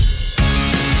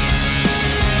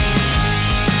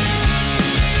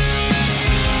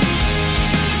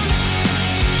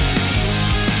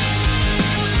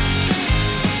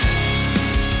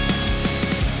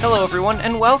Hello, everyone,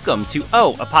 and welcome to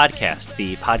a Podcast,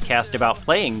 the podcast about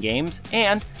playing games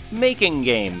and making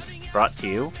games, brought to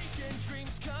you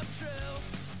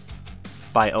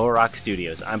by Rock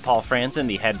Studios. I'm Paul Franzen,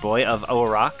 the head boy of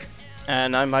Rock.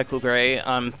 And I'm Michael Gray.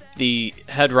 I'm the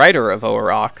head writer of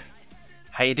Rock.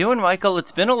 How you doing, Michael?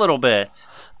 It's been a little bit.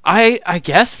 I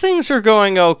guess things are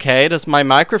going okay. Does my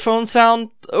microphone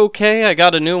sound okay? I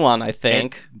got a new one, I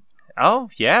think. Oh,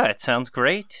 yeah, it sounds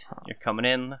great. You're coming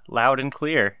in loud and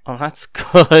clear. Oh, that's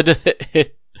good.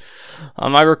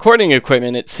 On my recording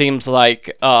equipment, it seems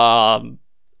like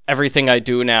everything I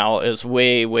do now is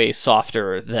way, way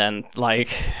softer than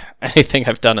like anything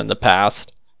I've done in the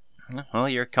past. Well,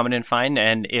 you're coming in fine,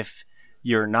 and if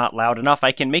you're not loud enough,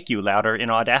 I can make you louder in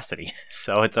Audacity,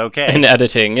 so it's okay. In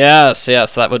editing, yes,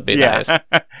 that would be nice.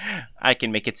 I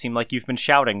can make it seem like you've been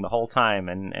shouting the whole time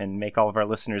and make all of our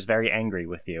listeners very angry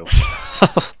with you.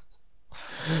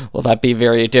 Will that be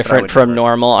very different from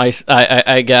normal,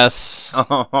 I guess?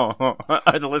 Oh,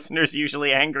 are the listeners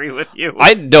usually angry with you?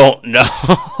 I don't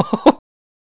know.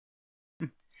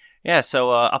 Yeah,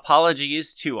 so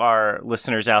apologies to our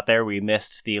listeners out there. We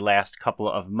missed the last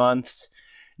couple of months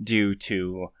due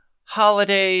to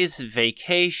holidays,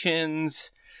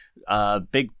 vacations,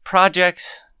 big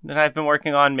projects that I've been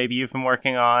working on, maybe you've been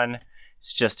working on.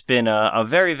 It's just been a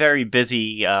very, very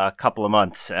busy couple of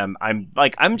months.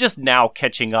 I'm just now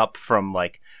catching up from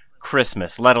like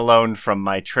Christmas, let alone from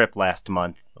my trip last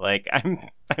month. Like I'm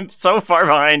so far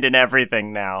behind in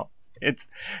everything now.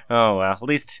 Oh well, at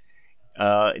least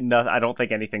no, I don't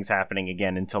think anything's happening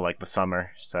again until like the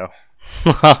summer. So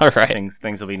all right,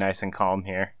 things will be nice and calm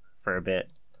here for a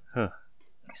bit. Huh.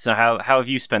 So how have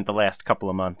you spent the last couple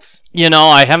of months?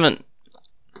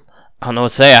 I don't know what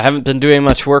to say. I haven't been doing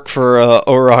much work for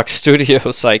Rock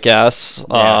Studios, I guess.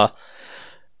 Yeah.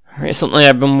 Recently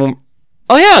I've been...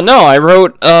 I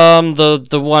wrote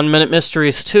the 1 Minute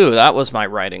Mysteries 2. That was my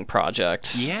writing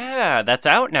project. Yeah, that's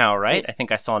out now, right? I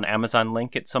think I saw an Amazon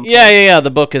link at some point. Yeah,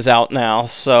 the book is out now.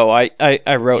 So I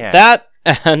wrote that,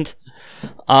 and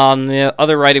the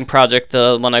other writing project,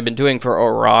 the one I've been doing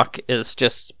for Rock, is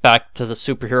just back to the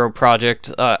superhero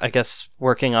project, I guess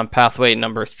working on Pathway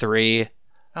number 3.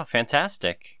 Oh,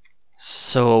 fantastic.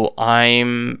 So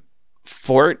I'm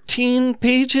 14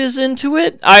 pages into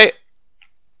it.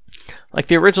 Like,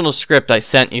 the original script I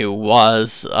sent you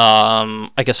was,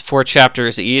 I guess 4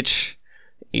 chapters each.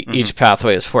 Each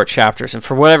pathway is 4 chapters. And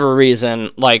for whatever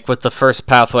reason, like, with the first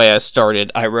pathway I started,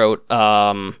 I wrote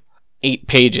 8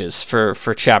 pages for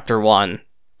chapter 1.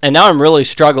 And now I'm really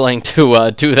struggling to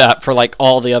do that for, like,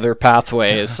 all the other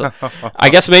pathways.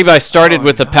 I guess maybe I started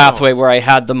with the pathway where I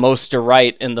had the most to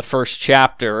write in the first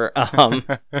chapter.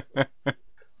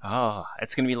 Oh,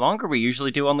 it's going to be longer. We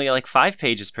usually do only, like, 5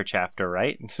 pages per chapter,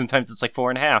 right? And sometimes it's, like,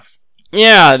 4.5.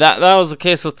 Yeah, that was the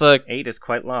case with the... 8 is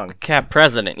quite long. Cat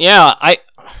President. Yeah, I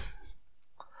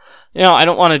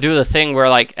don't want to do the thing where,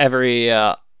 like,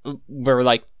 where,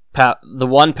 like, the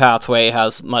one pathway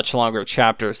has much longer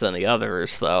chapters than the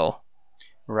others, though.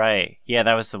 Right. Yeah,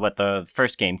 that was what the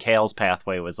first game, Kale's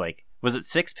Pathway, was like. Was it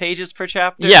 6 pages per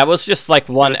chapter? Yeah, it was just like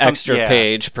one extra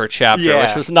page per chapter,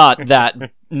 which was not that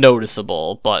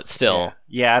noticeable, but still.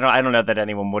 Yeah, I don't know that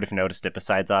anyone would have noticed it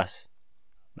besides us.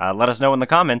 Let us know in the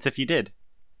comments if you did.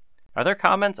 Are there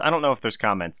comments? I don't know if there's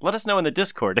comments. Let us know in the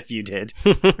Discord if you did.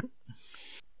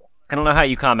 I don't know how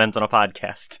you comment on a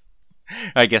podcast.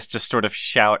 I guess just sort of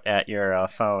shout at your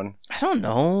phone. I don't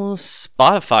know.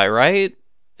 Spotify, right?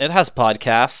 It has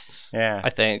podcasts. Yeah. I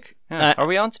think. Yeah. Are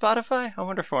we on Spotify? I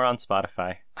wonder if we're on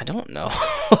Spotify. I don't know.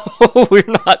 We're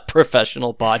not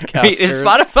professional podcasters. Wait, is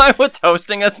Spotify what's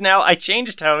hosting us now? I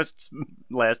changed hosts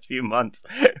last few months.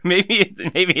 Maybe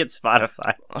it's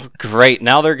Spotify. Oh, great.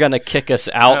 Now they're going to kick us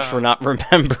out for not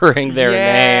remembering their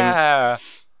name.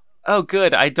 Oh,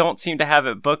 good. I don't seem to have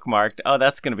it bookmarked. Oh,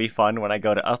 that's going to be fun when I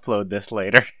go to upload this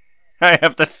later. I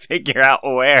have to figure out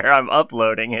where I'm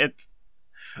uploading it.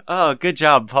 Oh, good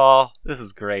job, Paul. This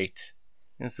is great.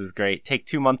 Take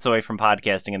 2 months away from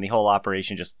podcasting and the whole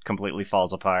operation just completely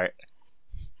falls apart.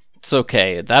 It's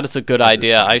okay. That is a good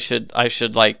idea. I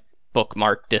should like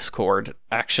bookmark Discord.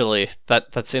 Actually,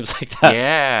 that seems like that.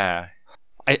 Yeah.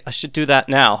 I should do that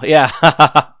now. Yeah.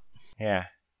 Yeah.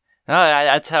 No,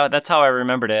 that's how I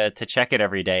remember to check it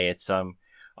every day. It's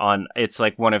it's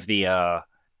like one of the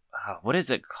what is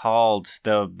it called?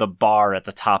 The bar at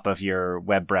the top of your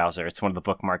web browser. It's one of the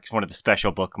bookmarks, one of the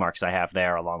special bookmarks I have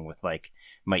there, along with like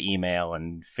my email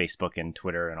and Facebook and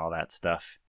Twitter and all that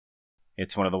stuff.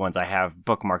 It's one of the ones I have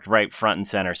bookmarked right front and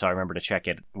center, so I remember to check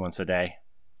it once a day.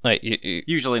 Like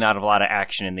usually not a lot of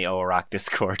action in the Rock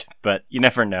Discord, but you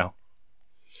never know.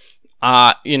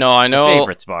 I know the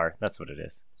favorites bar. That's what it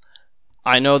is.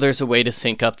 I know there's a way to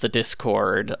sync up the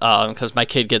Discord, because my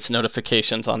kid gets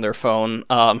notifications on their phone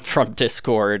from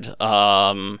Discord.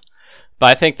 But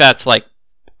I think that's like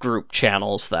group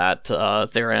channels that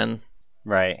they're in.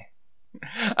 Right.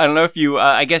 I don't know if you.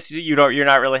 I guess you're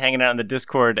not really hanging out in the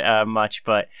Discord much,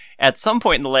 but at some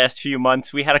point in the last few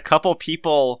months, we had a couple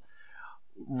people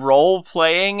role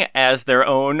playing as their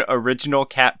own original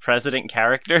Cat President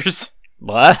characters.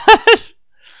 What?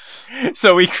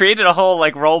 So we created a whole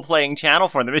like role playing channel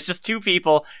for them. It's just two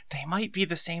people. They might be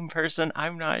the same person.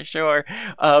 I'm not sure.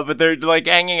 But they're like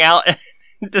hanging out and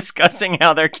discussing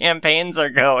how their campaigns are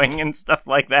going and stuff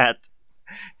like that.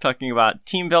 Talking about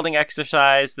team building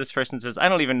exercise. This person says, I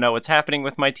don't even know what's happening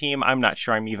with my team. I'm not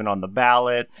sure I'm even on the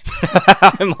ballot.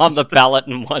 I'm on the ballot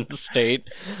in one state.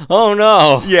 Oh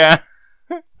no. Yeah.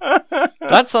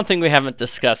 That's something we haven't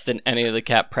discussed in any of the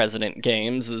Cat President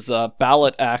games, is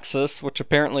ballot access, which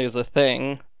apparently is a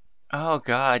thing. Oh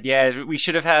god, yeah, we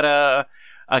should have had a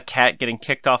cat getting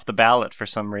kicked off the ballot for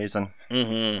some reason.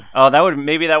 Mm-hmm. Oh, that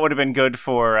would have been good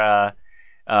for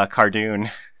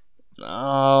Cardoon.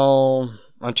 Oh,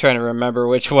 I'm trying to remember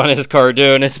which one is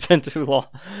Cardoon. It's been too long.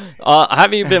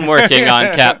 Have you been working on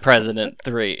Cat President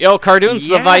 3? Oh, Cardoon's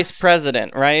the vice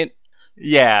president, right?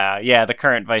 Yeah, the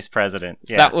current vice president.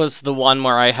 Yeah. That was the one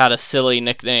where I had a silly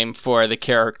nickname for the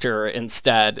character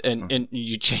instead, and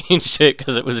you changed it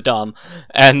because it was dumb.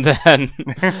 And then,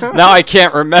 now I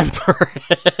can't remember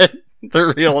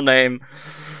the real name.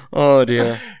 Oh,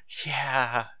 dear.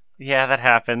 Yeah, that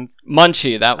happens.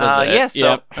 Munchie, that was it. Yeah, so...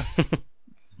 Yep.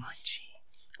 Munchie.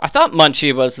 I thought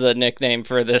Munchie was the nickname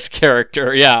for this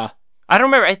character, yeah. I don't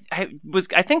remember.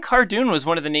 I think Cardoon was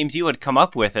one of the names you had come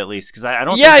up with, at least, because I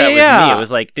don't think that was me. It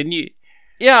was like, didn't you?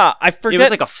 Yeah, I forget. It was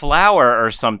like a flower or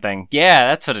something. Yeah,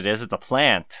 that's what it is. It's a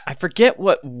plant. I forget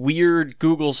what weird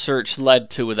Google search led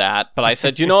to that, but I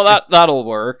said, that'll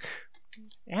work.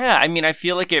 Yeah, I mean, I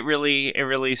feel like it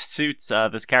really suits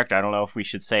this character. I don't know if we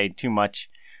should say too much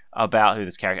about who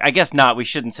this character. I guess not. We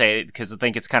shouldn't say it because I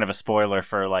think it's kind of a spoiler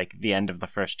for like the end of the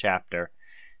first chapter.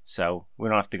 So we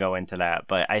don't have to go into that,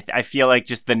 but I feel like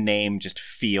just the name just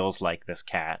feels like this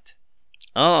cat.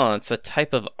 Oh, it's a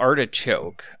type of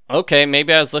artichoke. Okay,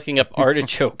 maybe I was looking up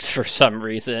artichokes for some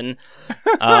reason.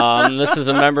 This is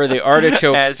a member of the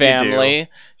artichoke family.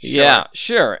 Sure. Yeah,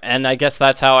 sure. And I guess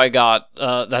that's how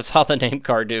that's how the name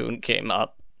Cardoon came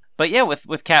up. But yeah,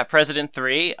 with Cat President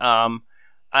 3,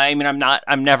 I mean,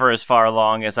 I'm never as far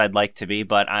along as I'd like to be,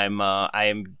 but I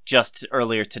am just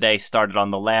earlier today started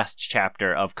on the last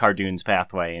chapter of Cardoon's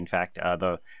Pathway. In fact,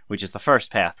 which is the first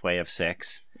pathway of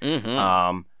 6.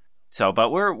 Mm-hmm. But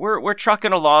we're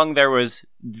trucking along. There was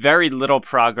very little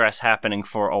progress happening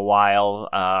for a while.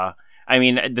 I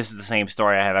mean, this is the same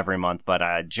story I have every month, but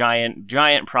a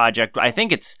giant project. I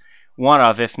think it's one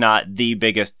of, if not the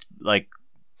biggest, like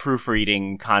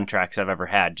proofreading contracts I've ever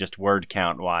had, just word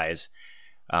count wise.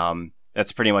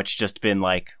 That's pretty much just been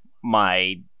like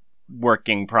my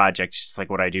working project, just like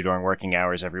what I do during working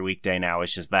hours every weekday now.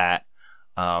 It's just that.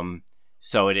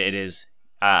 So it is,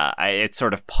 it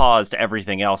sort of paused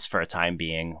everything else for a time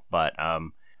being, but,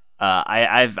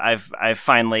 I've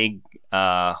finally,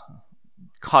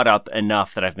 caught up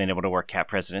enough that I've been able to work Cat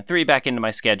President 3 back into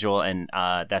my schedule. And,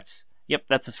 that's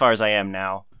as far as I am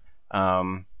now.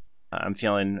 I'm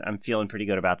feeling pretty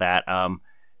good about that.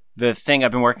 The thing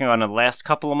I've been working on in the last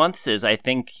couple of months is I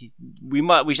think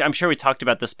I'm sure we talked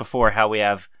about this before, how we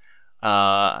have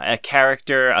a cat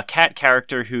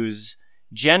character whose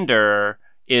gender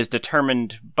is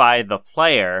determined by the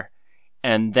player,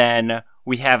 and then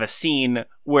we have a scene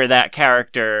where that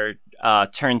character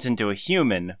turns into a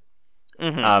human.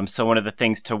 Mm-hmm. So one of the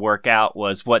things to work out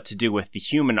was what to do with the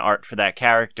human art for that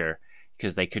character,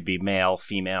 because they could be male,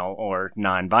 female, or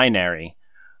non-binary.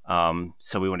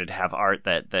 So we wanted to have art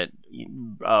that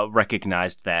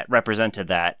recognized that, represented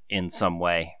that in some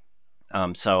way.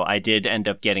 So I did end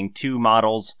up getting 2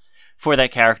 models for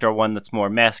that character, one that's more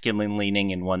masculine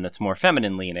leaning and one that's more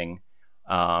feminine leaning.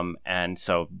 And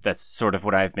so that's sort of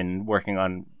what I've been working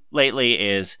on lately,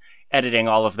 is editing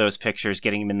all of those pictures,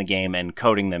 getting them in the game, and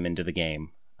coding them into the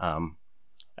game.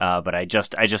 But I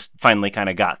just finally kind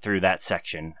of got through that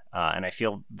section, and I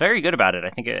feel very good about it. I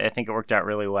think it worked out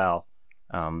really well.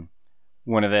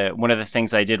 One of the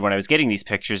things I did when I was getting these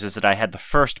pictures is that I had the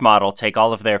first model take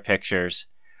all of their pictures,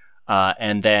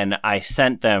 and then I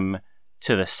sent them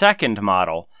to the second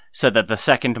model so that the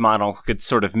second model could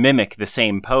sort of mimic the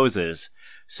same poses,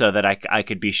 so that I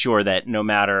could be sure that no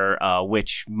matter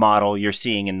which model you're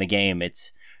seeing in the game,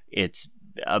 it's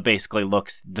basically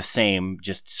looks the same,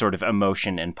 just sort of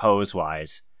emotion and pose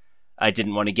wise. I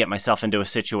didn't want to get myself into a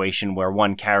situation where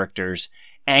one character's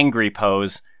angry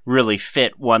pose really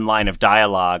fit one line of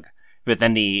dialogue, but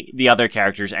then the other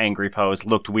character's angry pose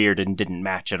looked weird and didn't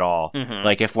match at all. Mm-hmm.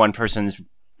 Like if one person's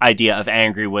idea of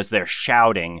angry was they're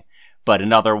shouting, but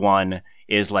another one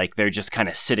is like they're just kind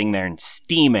of sitting there and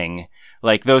steaming,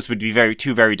 like those would be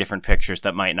two very different pictures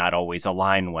that might not always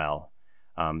align well.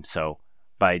 So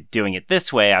by doing it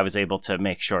this way, I was able to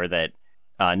make sure that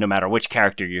no matter which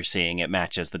character you're seeing, it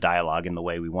matches the dialogue in the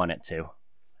way we want it to.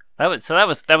 That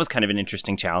was kind of an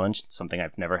interesting challenge, something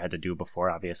I've never had to do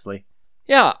before, obviously.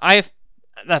 Yeah,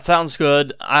 that sounds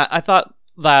good. I thought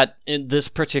that in this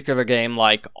particular game,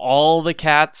 like, all the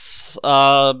cats,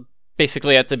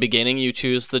 basically at the beginning you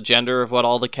choose the gender of what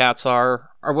all the cats are,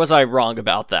 or was I wrong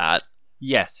about that?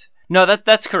 Yes. No,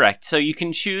 that's correct. So you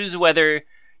can choose whether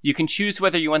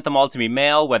you want them all to be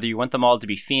male, whether you want them all to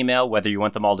be female, whether you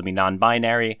want them all to be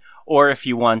non-binary, or if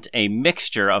you want a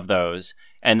mixture of those,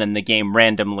 and then the game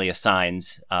randomly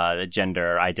assigns the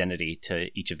gender identity to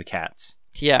each of the cats.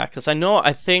 Yeah, because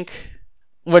I think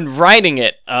when writing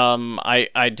it,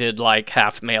 I did like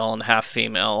half male and half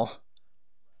female.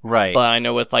 Right. But I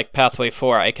know with like Pathway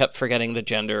 4, I kept forgetting the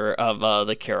gender of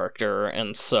the character,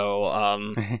 and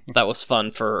so that was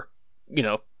fun for,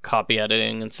 copy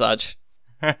editing and such.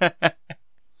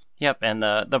 Yep, and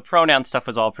the pronoun stuff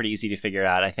was all pretty easy to figure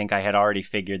out. I think I had already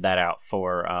figured that out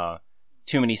for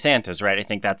Too Many Santas, right? I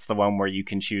think that's the one where you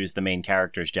can choose the main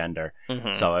character's gender.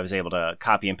 Mm-hmm. So I was able to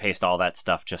copy and paste all that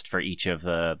stuff just for each of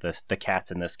the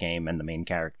cats in this game and the main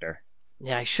character.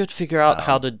 Yeah, I should figure out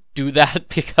how to do that,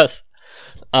 because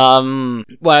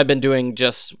what I've been doing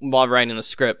just while writing the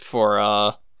script for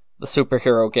the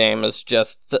superhero game is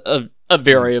just a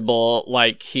variable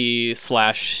like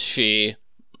he/she.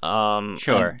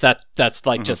 Sure. That's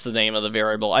like just the name of the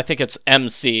variable. I think it's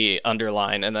MC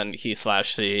underline and then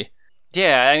he/she.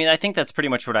 Yeah, I mean, I think that's pretty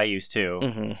much what I use too.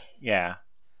 Mm-hmm. Yeah.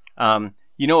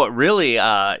 What really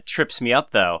trips me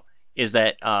up though is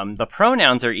that the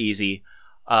pronouns are easy,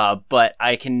 but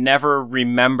I can never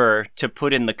remember to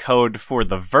put in the code for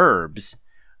the verbs,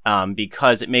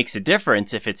 because it makes a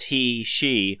difference if it's he,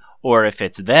 she, or if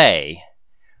it's they,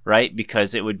 right?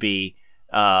 Because it would be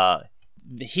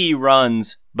he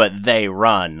runs, but they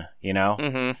run,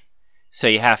 Mm-hmm. So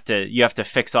you have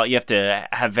to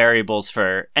have variables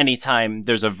for any time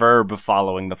there's a verb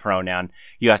following the pronoun.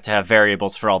 You have to have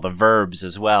variables for all the verbs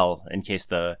as well, in case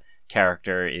the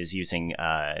character is using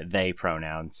they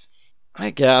pronouns. I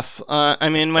guess.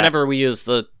 Whenever we use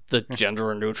the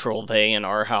gender neutral they in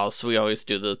our house, we always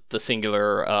do the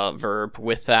singular verb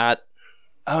with that.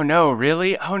 Oh no,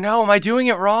 really? Oh no, am I doing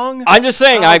it wrong? I'm just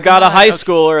saying, I've got a high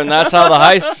schooler, and that's how the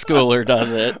high schooler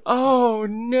does it. Oh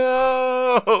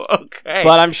no! Okay.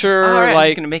 But I'm sure, I'm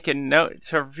just going to make a note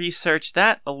to research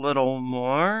that a little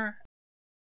more.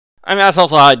 I mean, that's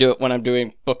also how I do it when I'm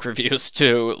doing book reviews,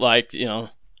 too. Like,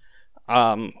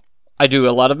 I do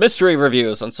a lot of mystery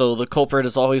reviews, and so the culprit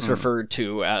is always referred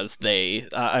to as they.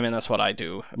 That's what I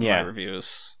do in my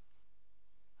reviews.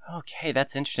 Okay,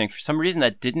 that's interesting. For some reason,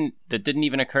 that didn't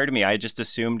even occur to me. I just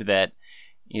assumed that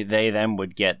they them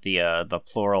would get the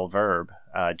plural verb,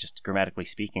 just grammatically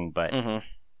speaking. But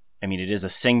I mean, it is a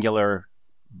singular.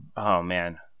 Oh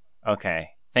man. Okay.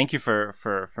 Thank you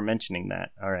for mentioning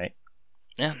that. All right.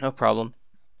 Yeah, no problem.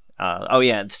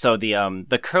 So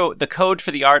the code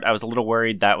for the art, I was a little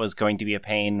worried that was going to be a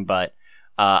pain, but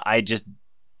I just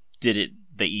did it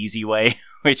the easy way,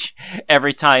 which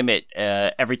every time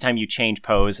you change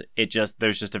pose,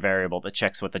 there's just a variable that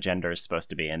checks what the gender is supposed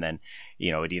to be, and then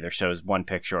it either shows one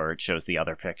picture or it shows the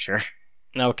other picture.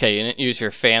 Okay, you didn't use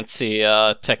your fancy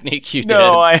technique you did.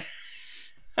 No,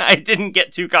 I didn't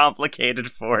get too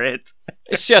complicated for it.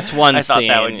 It's just one I scene. Thought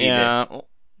that would be yeah.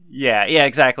 Yeah,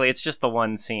 exactly. It's just the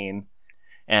one scene.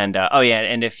 And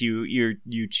and if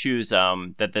you choose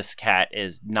that this cat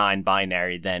is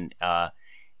non-binary, then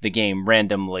the game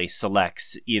randomly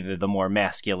selects either the more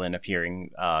masculine appearing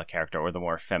character or the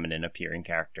more feminine appearing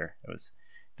character. It was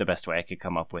the best way I could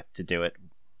come up with to do it.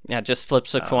 Yeah, just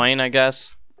flips a coin, I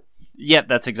guess. Yep,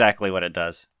 that's exactly what it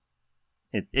does.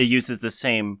 It uses the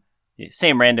same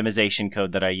randomization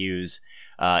code that I use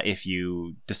if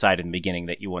you decide in the beginning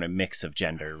that you want a mix of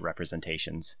gender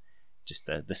representations. Just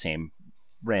the same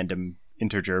random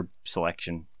integer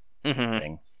selection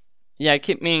thing. Yeah, I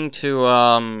keep meaning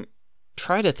to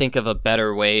try to think of a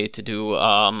better way to do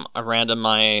a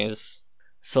randomized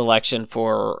selection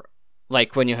for,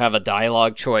 like, when you have a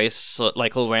dialogue choice, so,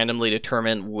 like, will randomly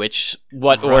determine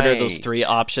what order those three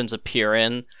options appear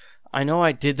in. I know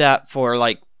I did that for,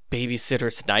 like,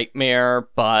 Babysitter's Nightmare,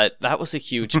 but that was a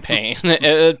huge pain.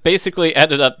 It basically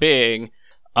ended up being,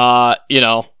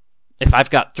 if I've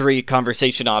got 3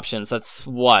 conversation options, that's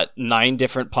 9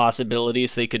 different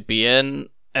possibilities they could be in.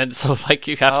 And so, like,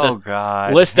 you have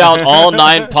to list out all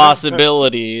 9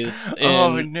 possibilities.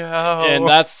 Oh, no. And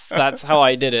that's how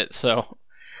I did it, so.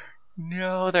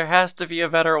 No, there has to be a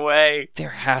better way. There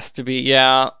has to be,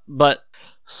 yeah. But,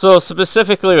 so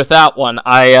specifically with that one,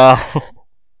 I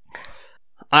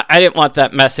didn't want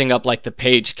that messing up, like, the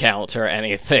page count or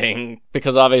anything.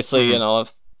 Because obviously,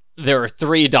 if there are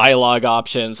 3 dialogue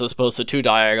options as opposed to 2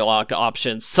 dialogue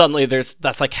options, suddenly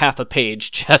that's like half a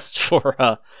page just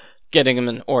for getting them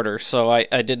in order. So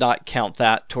I did not count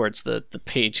that towards the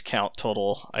page count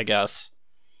total, I guess.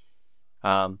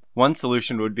 One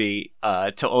solution would be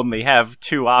to only have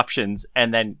 2 options,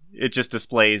 and then it just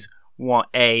displays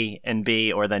A and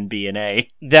B, or then B and A.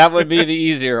 That would be the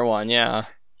easier one, yeah.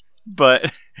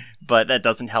 But that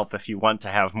doesn't help if you want to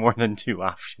have more than 2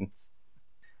 options.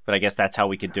 But I guess that's how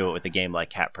we could do it with a game like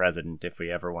Cat President if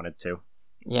we ever wanted to.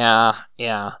 Yeah.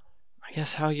 I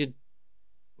guess I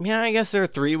guess there are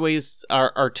 3 ways,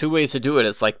 or 2 ways to do it.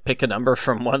 It's like pick a number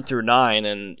from 1 through 9,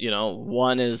 and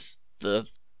 1 is the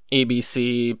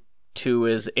ABC, 2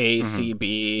 is A, C,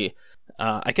 B.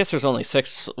 I guess there's only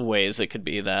 6 ways it could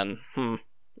be then.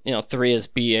 3 is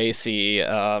B, A, C,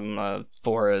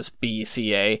 4 is B,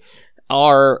 C, A.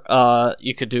 Or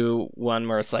you could do one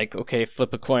where it's like, okay,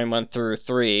 flip a coin 1 through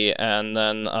 3, and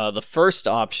then the first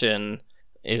option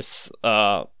is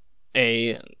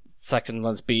A, second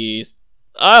one's B.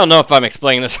 I don't know if I'm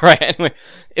explaining this right. Anyway,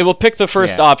 it will pick the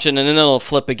first option, and then it'll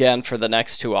flip again for the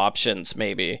next 2 options,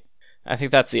 maybe. I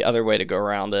think that's the other way to go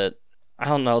around it. I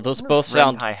don't know, those both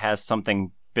sound... Ren'Py has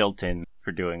something built in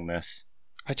for doing this.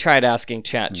 I tried asking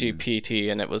ChatGPT,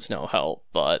 and it was no help,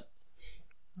 but...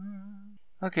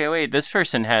 Okay, wait, this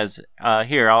person has...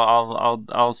 here,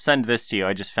 I'll send this to you.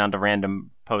 I just found a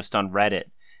random post on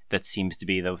Reddit that seems to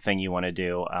be the thing you want to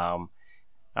do.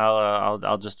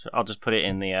 I'll just put it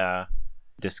in the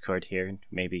Discord here.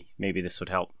 Maybe this would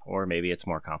help, or maybe it's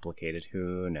more complicated.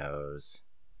 Who knows?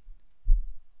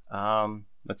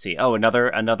 Let's see. Oh,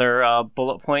 another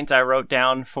bullet point I wrote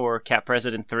down for Cat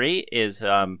President 3 is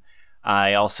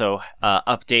I also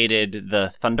updated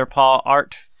the Thunderpaw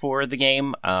art for the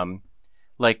game.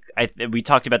 We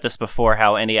talked about this before,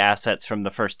 how any assets from the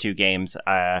first 2 games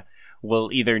will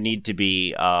either need to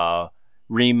be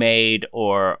remade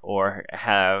or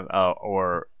have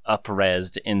or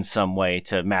up-resed in some way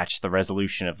to match the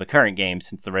resolution of the current game,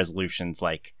 since the resolution's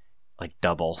like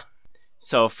double.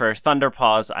 So for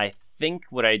Thunderpaws, I think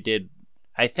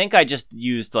I just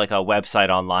used like a website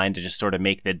online to just sort of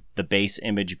make the base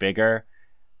image bigger.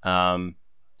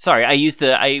 Sorry,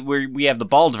 we have the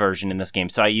bald version in this game,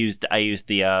 so I used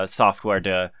the software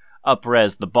to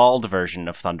up-res the bald version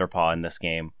of Thunderpaw in this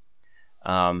game.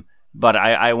 But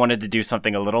I wanted to do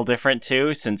something a little different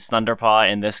too, since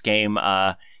Thunderpaw in this game,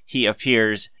 he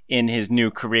appears in his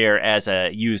new career as a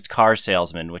used car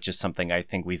salesman, which is something I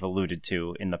think we've alluded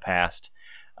to in the past.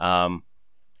 And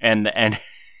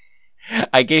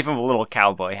I gave him a little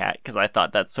cowboy hat because I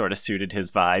thought that sort of suited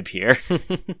his vibe here.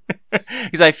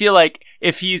 Because I feel like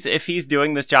if he's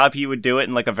doing this job, he would do it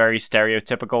in like a very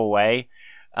stereotypical way,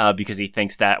 because he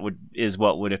thinks that is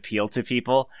what would appeal to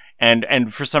people.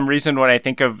 And for some reason, when I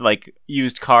think of like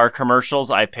used car commercials,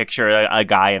 I picture a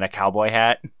guy in a cowboy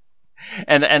hat.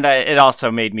 And it also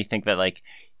made me think that like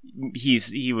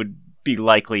he would be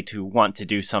likely to want to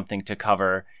do something to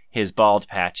cover his bald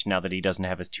patch now that he doesn't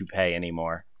have his toupee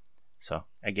anymore. So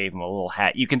I gave him a little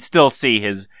hat. You can still see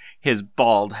his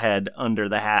bald head under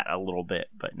the hat a little bit,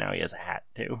 but now he has a hat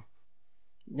too.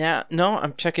 Yeah, no,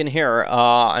 I'm checking here.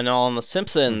 I know on The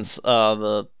Simpsons,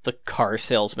 the car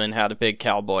salesman had a big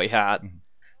cowboy hat.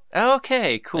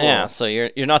 Okay, cool. Yeah, so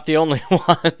you're not the only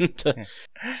one.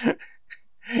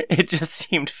 It just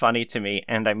seemed funny to me,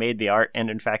 and I made the art, and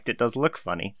in fact, it does look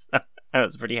funny. So I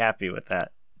was pretty happy with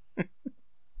that.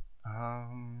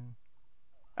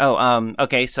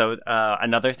 Okay, so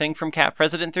another thing from Cat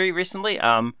President 3 recently,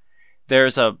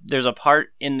 there's a part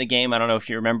in the game, I don't know if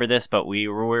you remember this, but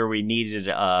where we needed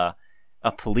a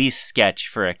police sketch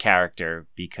for a character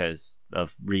because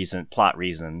of plot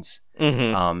reasons.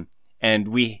 Mm-hmm. And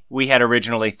we had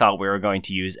originally thought we were going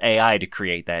to use AI to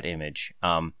create that image.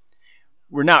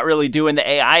 We're not really doing the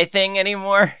AI thing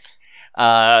anymore.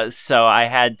 So I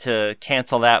had to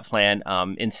cancel that plan.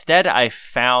 Instead, I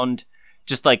found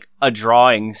just like a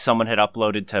drawing someone had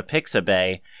uploaded to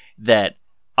Pixabay that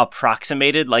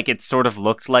approximated, like it sort of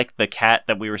looked like the cat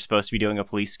that we were supposed to be doing a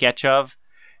police sketch of.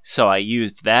 So I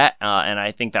used that, and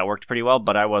I think that worked pretty well.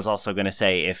 But I was also going to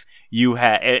say, if you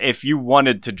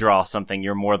wanted to draw something,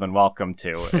 you're more than welcome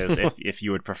to, as if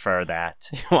you would prefer that.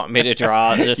 You want me to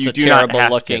draw just a do not terrible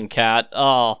have looking to. cat?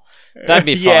 Oh, that'd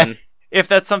be Yeah. fun. If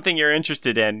that's something you're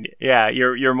interested in, yeah,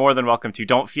 you're more than welcome to.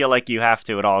 Don't feel like you have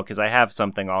to at all, because I have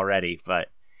something already. But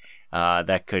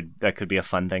that could be a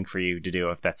fun thing for you to do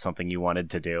if that's something you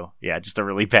wanted to do. Yeah, just a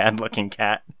really bad looking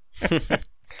cat.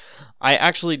 I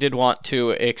actually did want to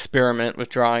experiment with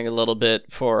drawing a little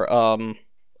bit for,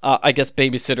 I guess,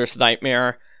 Babysitter's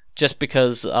Nightmare, just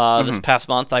because this past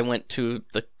month I went to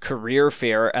the career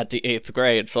fair at the 8th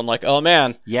grade, so I'm like, oh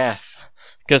man. Yes.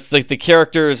 Because the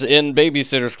characters in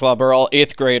Babysitter's Club are all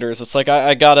 8th graders. It's like,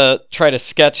 I gotta try to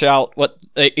sketch out what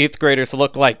the 8th graders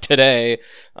look like today.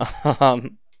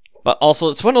 But also,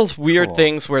 it's one of those weird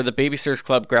things where the Babysitter's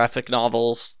Club graphic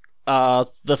novels,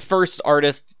 the first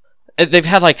artist, they've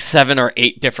had like 7 or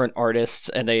 8 different artists,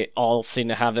 and they all seem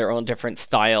to have their own different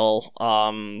style.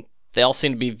 They all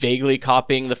seem to be vaguely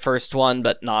copying the first one,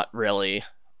 but not really.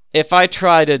 If I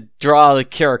try to draw the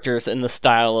characters in the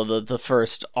style of the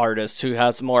first artist, who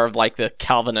has more of like the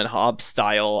Calvin and Hobbes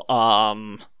style,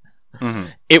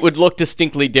 it would look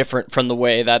distinctly different from the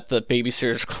way that the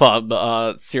Babysitter's Club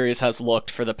series has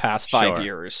looked for the past 5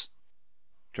 years.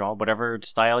 Draw whatever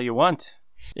style you want.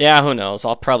 Yeah, who knows?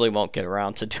 I'll probably won't get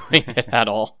around to doing it at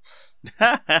all.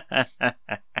 And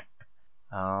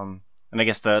I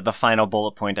guess the final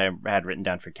bullet point I had written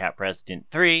down for Cat President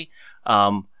 3,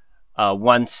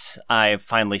 once I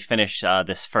finally finish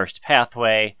this first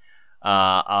pathway,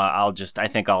 I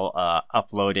think I'll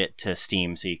upload it to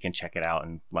Steam so you can check it out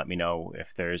and let me know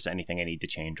if there's anything I need to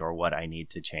change or what I need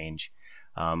to change.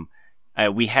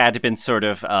 We had been sort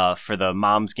of, for the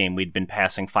Moms game, we'd been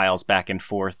passing files back and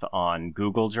forth on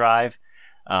Google Drive,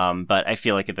 but I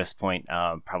feel like at this point,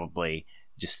 probably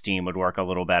just Steam would work a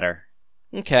little better.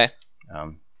 Okay.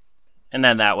 And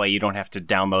then that way you don't have to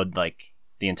download like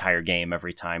the entire game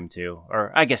every time too.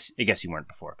 Or I guess you weren't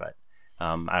before, but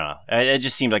I don't know. It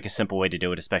just seemed like a simple way to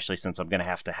do it, especially since I'm going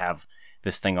to have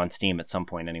this thing on Steam at some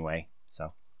point anyway.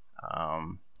 So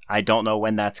I don't know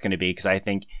when that's going to be, because I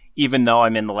think even though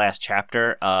I'm in the last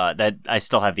chapter, that I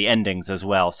still have the endings as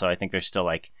well. So I think there's still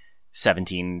like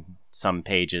 17 some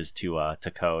pages to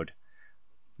code.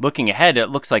 Looking ahead, it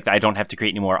looks like I don't have to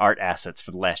create any more art assets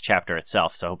for the last chapter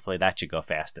itself, so hopefully that should go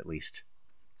fast at least.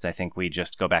 Because I think we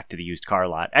just go back to the used car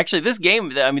lot. Actually, this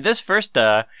game, this first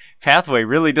pathway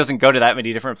really doesn't go to that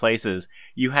many different places.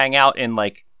 You hang out in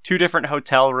like 2 different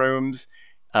hotel rooms.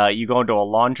 You go into a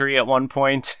laundry at one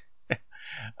point,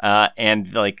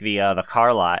 and like the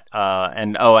car lot,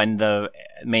 and the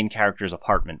main character's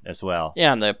apartment as well.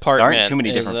 Yeah, and the apartment there aren't too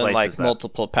many different places, like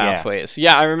multiple pathways.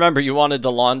 Yeah, I remember you wanted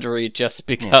the laundry just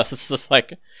because it's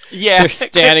like you're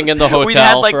standing in the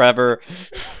hotel forever.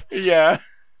 Yeah.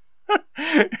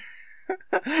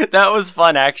 That was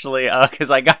fun actually,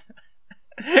 because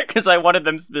I wanted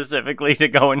them specifically to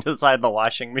go inside the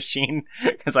washing machine,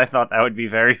 because I thought that would be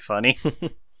very funny.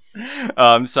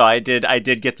 So I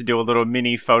did get to do a little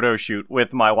mini photo shoot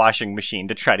with my washing machine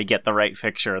to try to get the right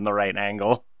picture and the right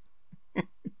angle.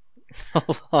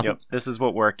 Yep, this is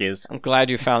what work is. I'm glad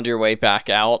you found your way back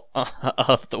out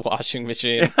of the washing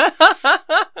machine.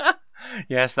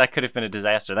 Yes, that could have been a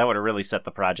disaster. That would have really set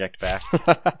the project back.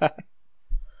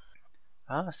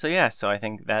 So I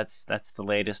think that's the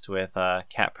latest with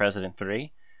Cat President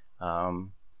 3.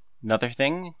 Another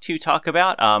thing to talk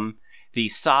about, the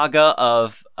saga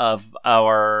of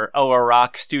our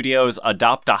Rock Studios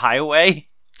Adopt a Highway.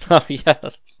 Oh,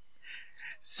 yes.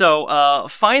 So,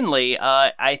 finally,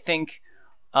 I think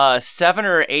 7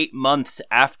 or 8 months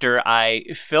after I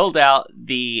filled out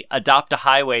the Adopt a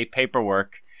Highway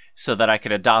paperwork so that I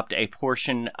could adopt a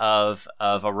portion of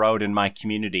a road in my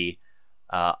community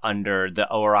under the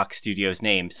Rock Studios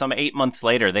name, some 8 months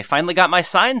later, they finally got my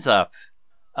signs up.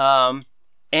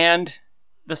 And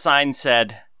the sign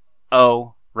said,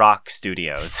 Rock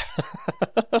Studios.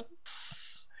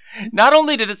 Not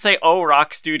only did it say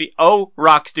Rock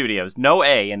Studios, no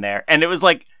A in there, and it was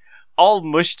like all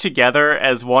mushed together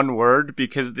as one word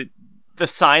because the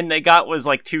sign they got was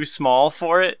like too small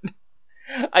for it.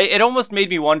 It almost made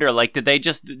me wonder, like, did they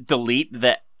just delete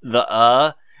the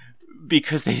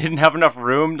because they didn't have enough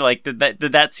room? Like, did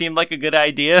that seem like a good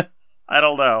idea? I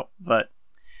don't know, but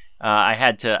I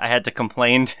had to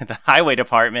complain to the highway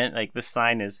department, like, this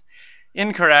sign is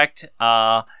incorrect.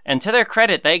 And to their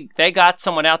credit, they got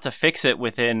someone out to fix it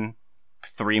within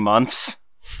 3 months.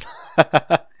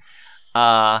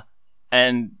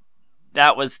 And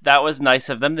that was nice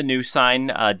of them. The new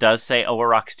sign does say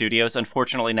Rock Studios.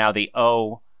 Unfortunately, now the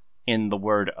O in the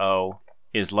word O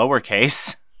is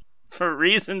lowercase. for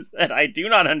reasons that I do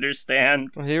not understand.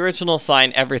 The original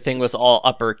sign, everything was all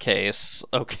uppercase.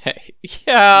 Okay.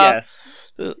 Yeah. Yes.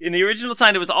 In the original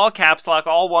sign, it was all caps lock,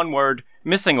 all one word,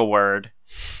 missing a word.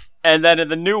 And then in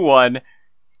the new one,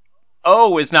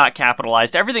 O is not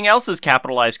capitalized. Everything else is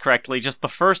capitalized correctly, just the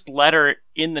first letter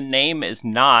in the name is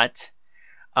not.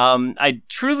 I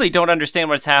truly don't understand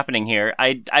what's happening here.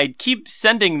 I keep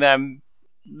sending them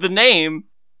the name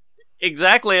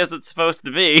exactly as it's supposed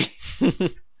to be.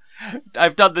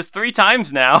 I've done this 3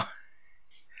 times now.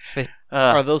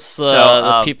 Are those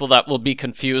the people that will be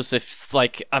confused if it's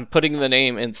like I'm putting the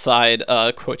name inside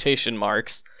quotation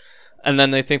marks, and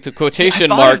then they think the quotation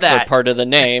marks are part of the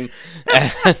name?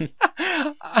 And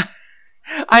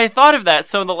I thought of that.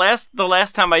 So the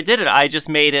last time I did it, I just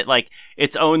made it like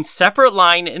its own separate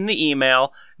line in the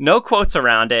email, no quotes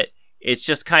around it. It's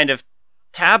just kind of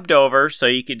tabbed over, so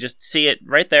you could just see it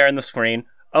right there in the screen.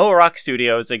 Oh, Rock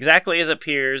Studios, exactly as it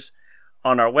appears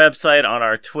on our website, on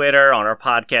our Twitter, on our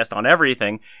podcast, on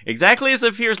everything, exactly as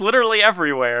it appears literally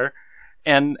everywhere.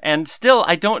 And still,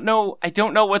 I don't know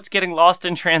what's getting lost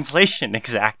in translation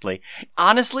exactly.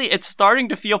 Honestly, it's starting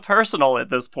to feel personal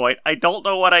at this point. I don't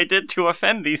know what I did to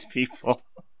offend these people.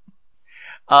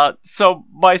 So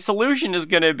my solution is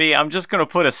going to be, I'm just going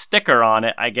to put a sticker on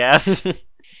it, I guess.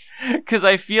 Because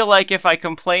I feel like if I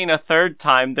complain a third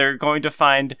time, they're going to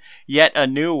find yet a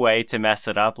new way to mess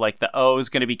it up. Like the O is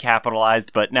going to be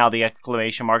capitalized, but now the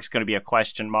exclamation mark is going to be a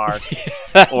question mark.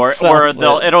 or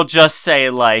it'll just say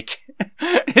like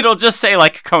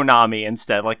Konami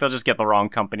instead. Like they'll just get the wrong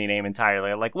company name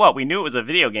entirely. Like, what? We knew it was a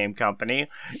video game company.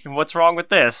 What's wrong with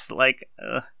this? Like,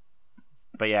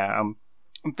 but yeah, I'm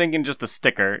thinking just a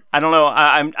sticker. I don't know.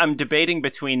 I'm debating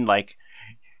between like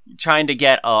trying to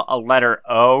get a letter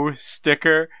O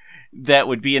sticker that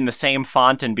would be in the same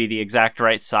font and be the exact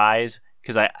right size,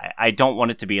 because I don't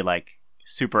want it to be like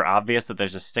super obvious that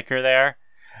there's a sticker there,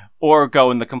 or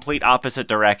go in the complete opposite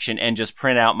direction and just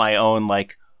print out my own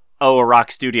like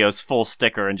Rock Studios full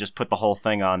sticker and just put the whole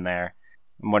thing on there.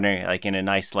 I'm wondering, like, in a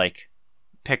nice like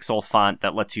pixel font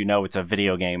that lets you know it's a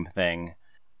video game thing.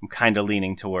 I'm kind of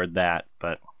leaning toward that,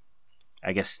 but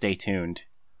I guess stay tuned.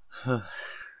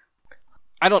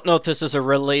 I don't know if this is a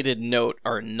related note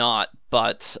or not,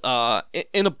 but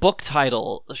in a book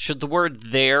title, should the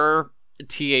word their,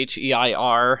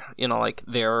 THEIR, like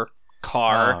their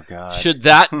car, should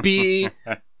that be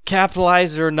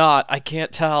capitalized or not? I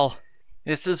can't tell.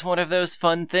 This is one of those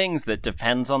fun things that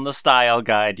depends on the style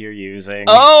guide you're using.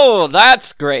 Oh,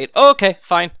 that's great. Okay,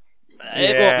 fine.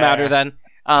 It won't matter then.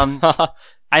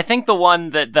 I think the one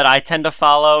that I tend to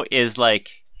follow is like,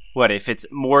 what, if it's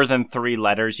more than 3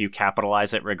 letters, you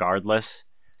capitalize it regardless.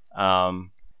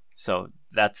 So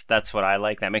that's what I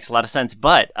like. That makes a lot of sense.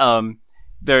 But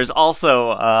there's also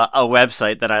a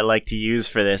website that I like to use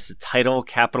for this title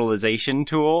capitalization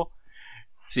tool.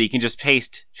 So you can just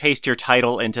paste your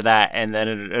title into that, and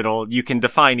then you can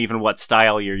define even what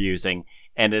style you're using,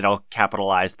 and it'll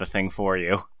capitalize the thing for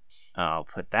you. I'll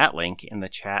put that link in the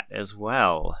chat as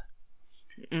well.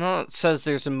 No, it says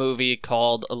there's a movie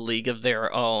called A League of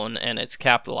Their Own, and it's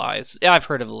capitalized. Yeah, I've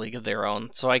heard of A League of Their Own,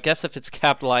 so I guess if it's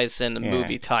capitalized in the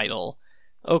movie title,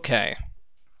 okay.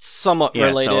 Somewhat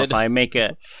related. So if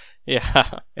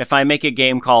I make a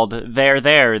game called There,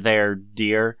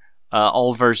 Dear,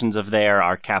 all versions of there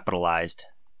are capitalized,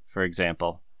 for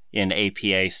example, in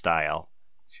APA style.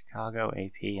 Chicago,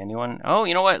 AP, anyone? Oh,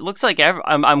 you know what? It looks like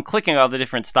I'm clicking all the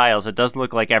different styles. It does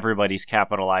look like everybody's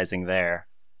capitalizing there.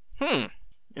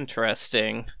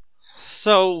 Interesting.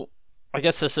 So, I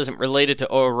guess this isn't related to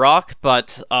O Rock,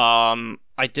 but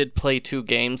I did play 2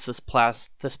 games this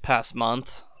past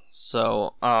month.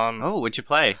 So, what'd you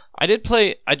play? I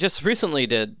just recently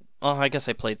did. Well, I guess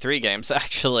I played 3 games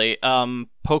actually.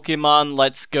 Pokemon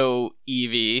Let's Go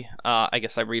Eevee. I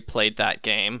guess I replayed that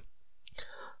game.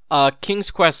 King's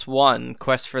Quest 1,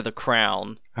 Quest for the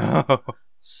Crown.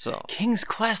 So King's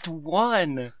Quest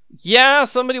 1. Yeah,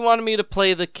 somebody wanted me to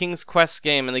play the King's Quest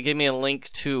game, and they gave me a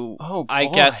link to, I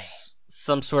guess,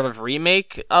 some sort of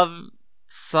remake of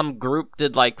some group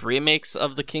did like remakes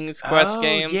of the King's Quest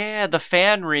games. Yeah, the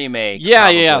fan remake.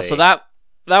 Yeah. So that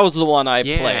was the one I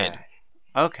played.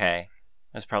 Okay,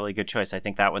 that's probably a good choice. I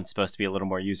think that one's supposed to be a little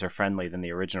more user friendly than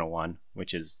the original one,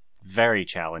 which is very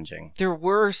challenging. There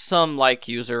were some like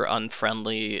user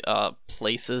unfriendly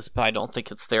places, but I don't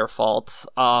think it's their fault.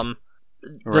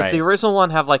 Does the original one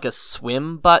have like a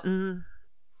swim button?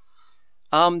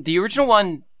 The original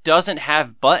one doesn't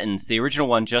have buttons. The original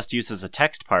one just uses a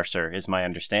text parser, is my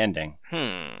understanding.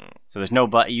 So there's no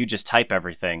button. You just type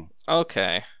everything.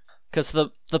 Okay. Because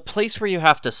the place where you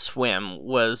have to swim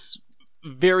was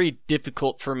very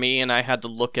difficult for me, and I had to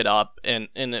look it up, and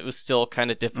it was still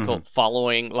kind of difficult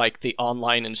following like the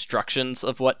online instructions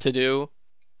of what to do.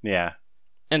 Yeah.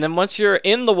 And then once you're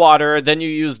in the water, then you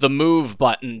use the move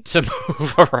button to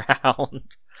move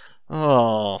around.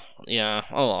 Oh, yeah.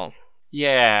 Oh.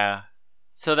 Yeah.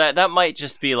 So that might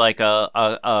just be like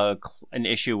an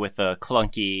issue with a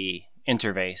clunky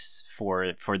interface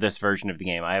for this version of the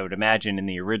game. I would imagine in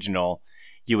the original,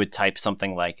 you would type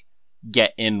something like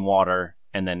 "get in water"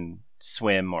 and then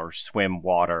 "swim" or "swim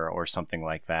water" or something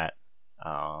like that.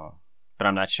 But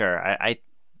I'm not sure. I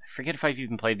forget if I've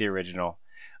even played the original.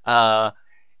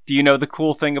 Do you know the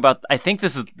cool thing about? I think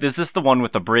this is the one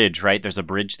with the bridge, right? There's a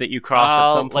bridge that you cross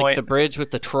at some point. Like the bridge with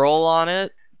the troll on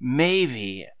it?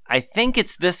 Maybe. I think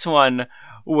it's this one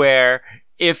where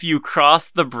if you cross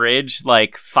the bridge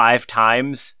like 5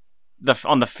 times,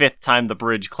 on the 5th time the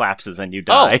bridge collapses and you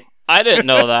die. Oh, I didn't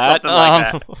know that. Something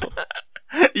like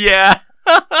that. Yeah.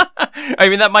 I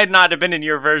mean, that might not have been in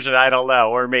your version, I don't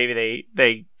know. Or maybe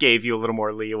they gave you a little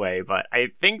more leeway, but I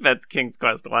think that's King's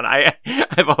Quest 1.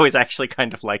 I've always actually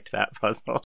kind of liked that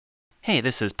puzzle. Hey,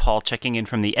 this is Paul checking in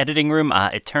from the editing room.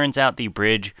 It turns out the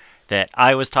bridge that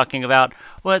I was talking about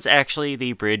was actually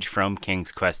the bridge from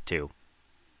King's Quest 2.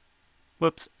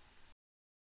 Whoops.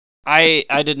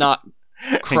 I did not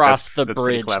cross the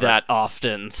bridge that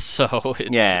often, so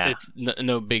it's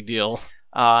no big deal.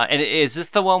 And is this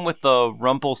the one with the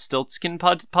Rumpelstiltskin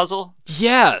puzzle?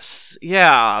 Yes,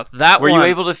 yeah, that one. Were you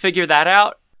able to figure that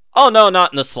out? Oh, no,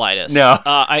 not in the slightest. No.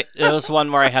 It was one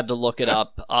where I had to look it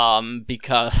up,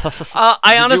 because...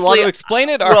 I honestly... Do you want to explain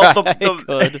it? Or well, I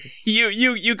could.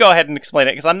 You go ahead and explain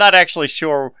it, because I'm not actually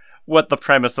sure what the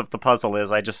premise of the puzzle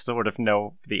is. I just sort of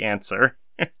know the answer.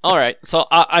 All right, so,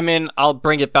 I mean, I'll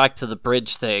bring it back to the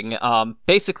bridge thing.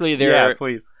 Basically, Yeah,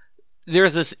 please.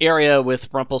 There's this area with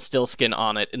Rumpelstiltskin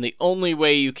on it, and the only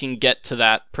way you can get to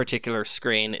that particular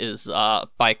screen is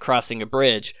by crossing a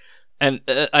bridge. And,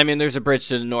 I mean, there's a bridge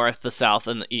to the north, the south,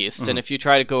 and the east, and if you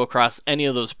try to go across any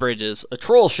of those bridges, a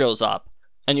troll shows up,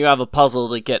 and you have a puzzle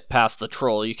to get past the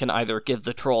troll. You can either give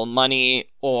the troll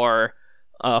money, or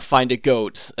find a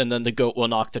goat, and then the goat will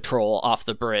knock the troll off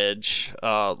the bridge,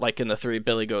 like in the 3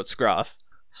 Billy Goats Gruff.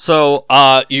 So,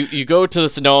 you go to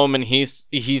this gnome, and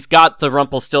he's got the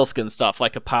Rumpelstiltskin stuff,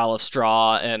 like a pile of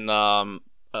straw, and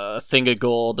a thing of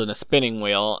gold and a spinning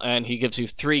wheel, and he gives you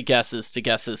 3 guesses to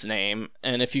guess his name,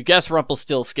 and if you guess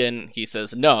Rumpelstiltskin, he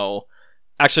says no.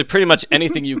 Actually, pretty much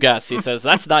anything you guess, he says,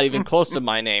 that's not even close to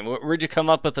my name. Where'd you come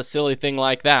up with a silly thing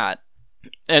like that?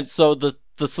 And so the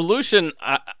solution,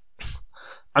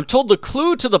 I'm told the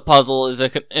clue to the puzzle is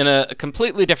in a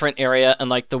completely different area, and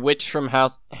like the witch from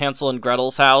Hansel and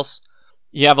Gretel's house,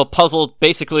 you have a puzzle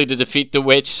basically to defeat the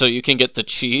witch so you can get the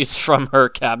cheese from her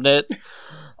cabinet.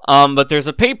 But there's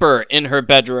a paper in her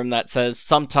bedroom that says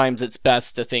sometimes it's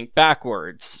best to think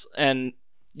backwards. And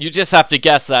you just have to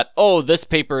guess that, oh, this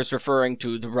paper is referring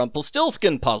to the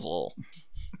Rumpelstiltskin puzzle.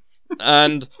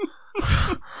 And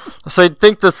so you'd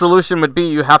think the solution would be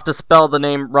you have to spell the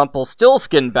name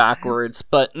Rumpelstiltskin backwards,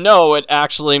 but no, it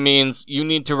actually means you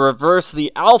need to reverse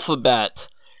the alphabet.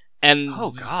 And oh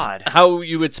god, how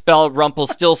you would spell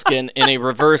Rumpelstiltskin in a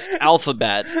reversed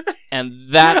alphabet,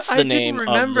 and that's the name of the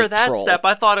troll. I didn't remember that step.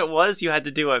 I thought it was you had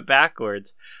to do it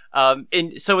backwards.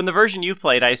 So in the version you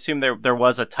played, I assume there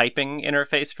was a typing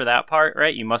interface for that part,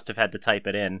 right? You must have had to type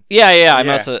it in. Yeah,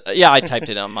 I typed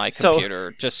it on my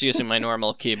computer, just using my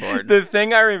normal keyboard. The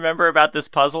thing I remember about this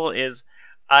puzzle is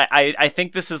I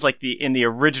think this is like in the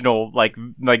original like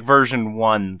version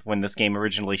 1 when this game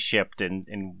originally shipped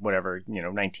in whatever,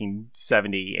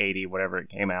 1970, 80, whatever it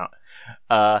came out.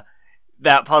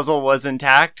 That puzzle was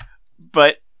intact,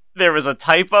 but there was a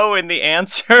typo in the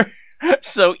answer.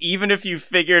 So even if you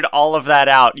figured all of that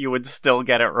out, you would still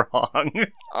get it wrong.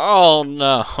 Oh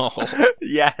no.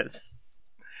 Yes.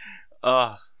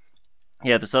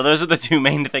 Yeah, so those are the 2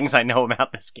 main things I know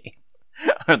about this game.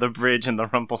 Are the bridge and the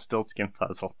Rumpelstiltskin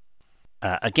puzzle.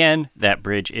 Again, that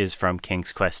bridge is from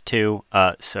King's Quest 2,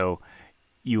 so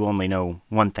you only know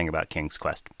one thing about King's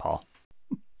Quest, Paul.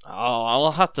 Oh,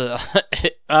 I'll have to...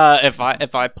 if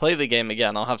I play the game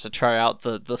again, I'll have to try out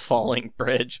the falling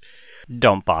bridge.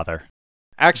 Don't bother.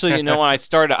 Actually, when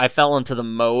I fell into the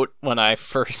moat when I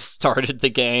first started the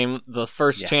game. The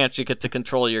first chance you get to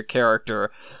control your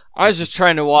character. I was just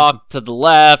trying to walk to the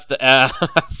left, and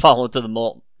I fall into the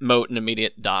moat and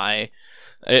immediate die.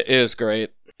 It was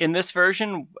great. In this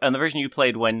version, the version you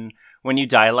played, when you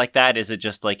die like that, is it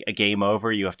just like a game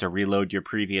over? You have to reload your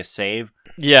previous save?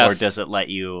 Yes. Or does it let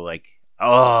you like,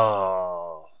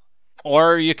 oh...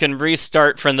 Or you can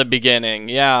restart from the beginning,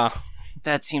 yeah.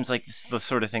 that seems like the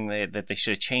sort of thing that they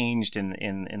should have changed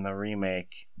in the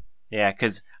remake. Yeah,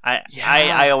 because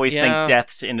I always think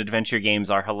deaths in adventure games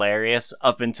are hilarious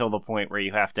up until the point where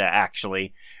you have to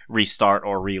actually restart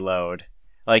or reload.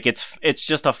 Like, it's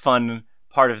just a fun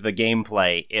part of the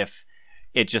gameplay if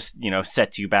it just,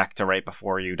 sets you back to right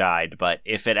before you died. But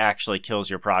if it actually kills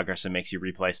your progress and makes you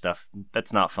replay stuff,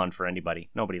 that's not fun for anybody.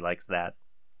 Nobody likes that.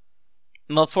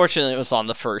 Well, fortunately, it was on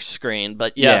the first screen,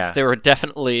 but yes, there were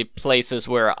definitely places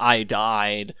where I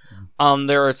died.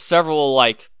 There are several,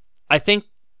 I think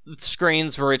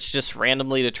screens where it's just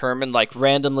randomly determined,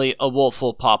 randomly a wolf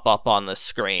will pop up on the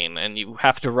screen, and you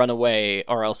have to run away,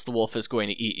 or else the wolf is going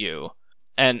to eat you.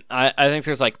 And I think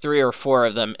there's 3 or 4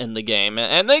 of them in the game,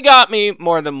 and they got me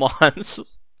more than once.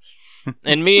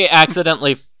 And me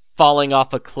accidentally falling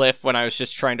off a cliff when I was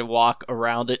just trying to walk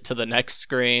around it to the next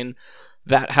screen.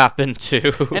 That happened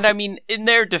too. And I mean, in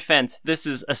their defense, this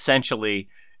is essentially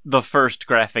the first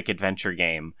graphic adventure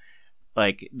game.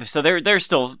 So they're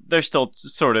still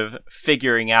sort of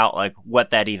figuring out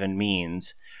what that even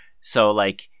means. So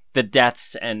the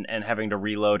deaths and having to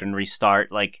reload and restart,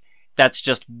 that's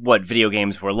just what video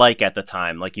games were like at the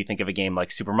time. You think of a game like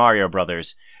Super Mario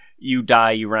Brothers, you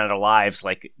die, you run out of lives,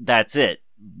 that's it.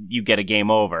 You get a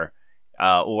game over.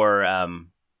 Or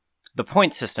the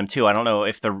point system too. I don't know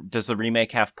if does the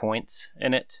remake have points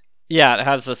in it? Yeah, it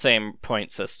has the same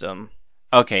point system.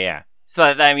 Okay, yeah. So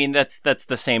I mean, that's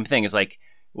the same thing. It's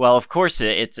well, of course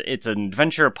it's an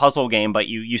adventure puzzle game, but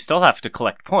you still have to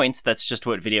collect points. That's just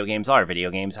what video games are. Video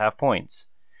games have points.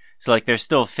 So they're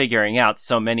still figuring out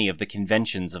so many of the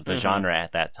conventions of the genre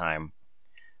at that time.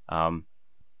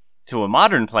 To a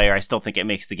modern player, I still think it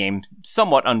makes the game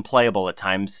somewhat unplayable at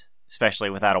times, especially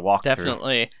without a walkthrough.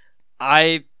 Definitely.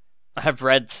 I have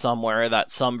read somewhere that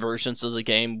some versions of the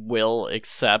game will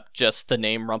accept just the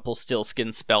name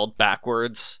Rumpelstiltskin spelled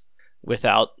backwards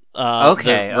without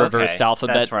the reversed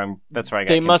alphabet. That's where I got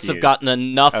They confused. must have gotten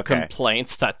enough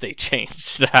complaints that they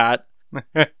changed that.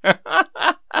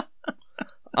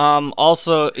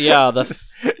 Also, yeah,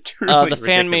 the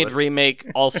fan-made remake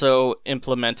also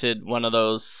implemented one of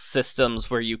those systems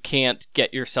where you can't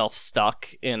get yourself stuck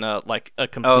in a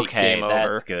complete game over. Okay,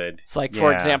 that's good. It's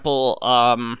for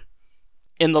example,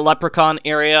 in the leprechaun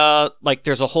area,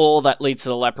 there's a hole that leads to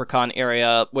the leprechaun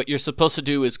area. What you're supposed to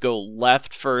do is go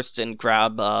left first and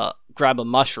grab a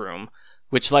mushroom,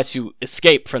 which lets you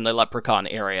escape from the leprechaun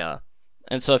area.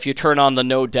 And so if you turn on the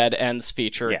no dead ends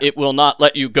feature, it will not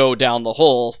let you go down the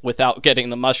hole without getting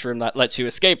the mushroom that lets you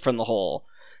escape from the hole.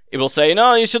 It will say,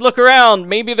 no, you should look around.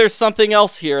 Maybe there's something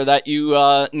else here that you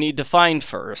need to find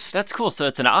first. That's cool. So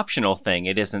it's an optional thing.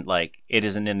 It isn't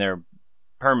in there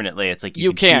permanently. It's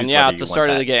you can at the start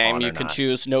of the game. You can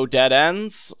choose no dead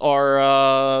ends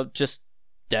or just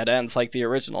dead ends like the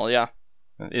original, yeah.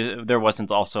 There wasn't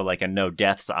also a no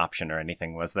deaths option or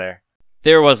anything, was there?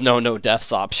 There was no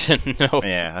deaths option. No.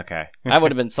 Yeah, okay. That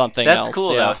would have been something else. That's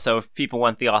cool though. So if people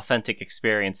want the authentic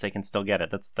experience, they can still get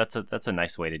it. That's a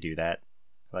nice way to do that.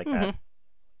 I like that.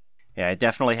 Yeah, I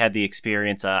definitely had the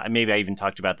experience. Maybe I even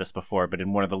talked about this before, but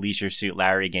in one of the Leisure Suit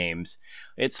Larry games,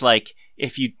 it's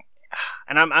if you,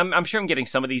 and I'm sure I'm getting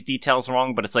some of these details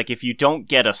wrong, but it's if you don't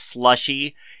get a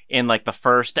slushie in the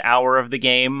first hour of the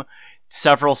game,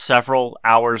 several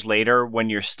hours later, when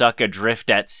you're stuck adrift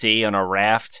at sea on a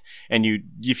raft, and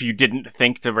if you didn't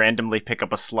think to randomly pick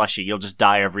up a slushie, you'll just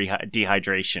die of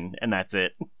dehydration, and that's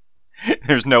it.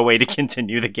 There's no way to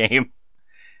continue the game.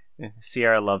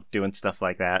 Sierra loved doing stuff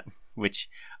like that, which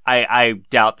I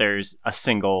doubt there's a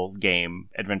single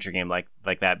adventure game like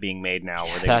that being made now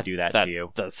where they would do that to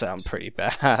you. That does sound pretty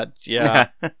bad, yeah.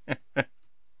 But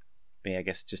yeah, I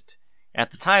guess just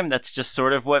at the time, that's just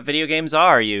sort of what video games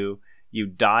are. You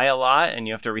die a lot and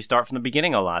you have to restart from the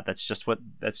beginning a lot. That's just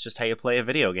how you play a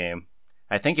video game.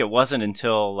 I think it wasn't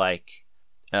until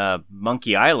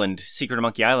Monkey Island, Secret of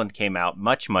Monkey Island came out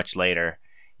much later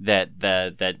that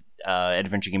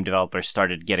adventure game developers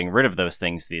started getting rid of those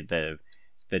things, the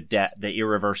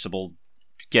irreversible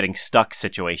getting stuck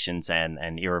situations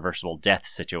and irreversible death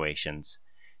situations.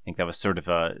 I think that was sort of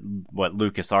what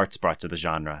LucasArts brought to the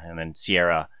genre, and then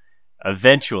Sierra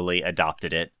eventually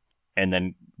adopted it and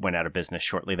then went out of business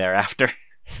shortly thereafter.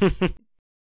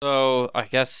 So I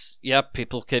guess,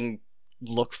 people can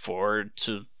look forward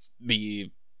to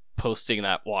me posting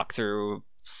that walkthrough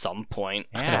some point.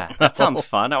 Yeah, that sounds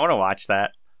fun. I want to watch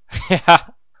that. Yeah.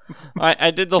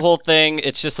 I did the whole thing.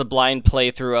 It's just a blind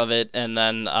playthrough of it, and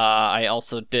then I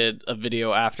also did a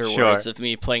video afterwards of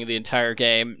me playing the entire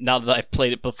game, now that I've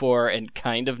played it before and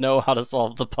kind of know how to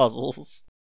solve the puzzles.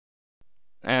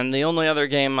 And the only other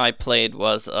game I played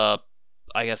was,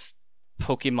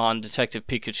 Pokemon Detective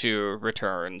Pikachu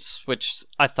Returns, which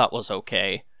I thought was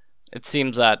okay. It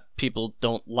seems that people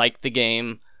don't like the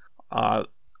game.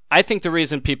 I think the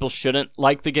reason people shouldn't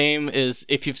like the game is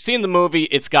if you've seen the movie,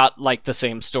 it's got like the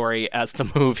same story as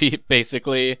the movie,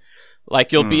 basically.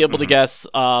 Like, you'll be able to guess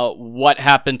what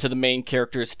happened to the main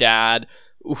character's dad,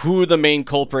 who the main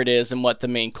culprit is, and what the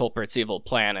main culprit's evil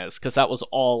plan is, because that was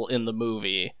all in the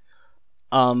movie.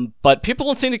 But people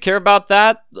don't seem to care about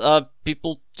that.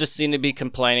 People just seem to be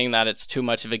complaining that it's too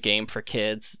much of a game for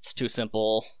kids. It's too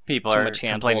simple. People too are much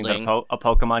complaining that a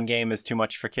Pokemon game is too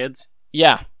much for kids?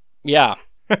 Yeah.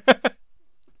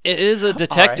 It is a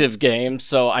detective game,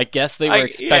 so I guess they were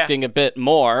expecting a bit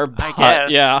more. But, I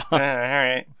guess. Yeah. All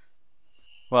right.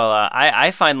 Well,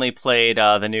 I finally played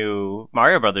the new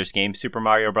Mario Brothers game, Super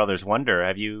Mario Brothers Wonder.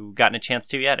 Have you gotten a chance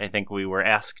to yet? I think we were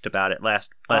asked about it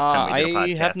last time we did a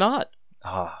podcast. I have not.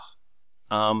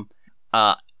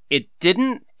 It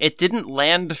didn't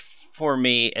land for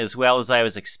me as well as I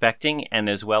was expecting, and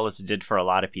as well as it did for a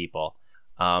lot of people.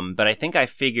 But I think I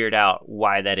figured out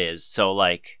why that is. So,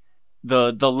 like,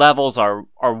 the levels are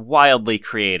wildly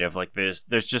creative. Like, there's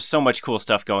just so much cool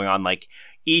stuff going on. Like,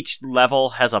 each level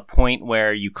has a point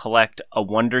where you collect a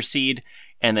Wonder Seed,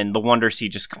 and then the Wonder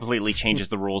Seed just completely changes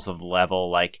the rules of the level.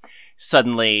 Like,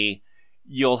 suddenly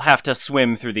you'll have to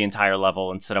swim through the entire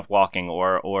level instead of walking,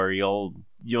 or you'll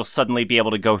suddenly be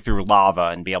able to go through lava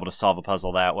and be able to solve a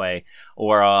puzzle that way.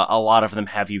 Or a lot of them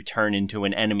have you turn into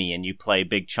an enemy and you play a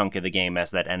big chunk of the game as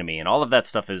that enemy. And all of that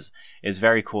stuff is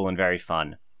very cool and very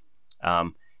fun.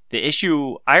 The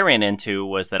issue I ran into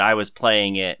was that I was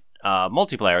playing it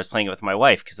multiplayer. I was playing it with my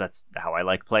wife because that's how I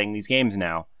like playing these games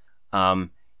now.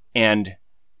 And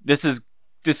this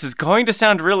is going to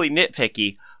sound really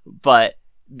nitpicky, but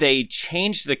they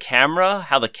changed the camera,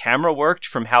 how the camera worked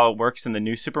from how it works in the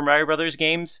new Super Mario Brothers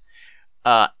games,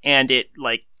 and it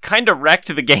like kind of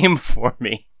wrecked the game for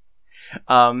me.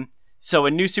 So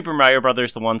in new Super Mario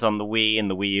Brothers, the ones on the Wii and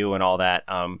the Wii U and all that,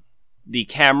 the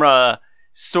camera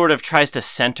sort of tries to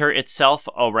center itself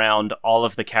around all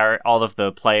of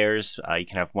the players. You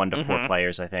can have 1 to 4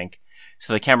 players, I think.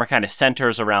 So the camera kind of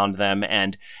centers around them,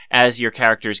 and as your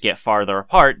characters get farther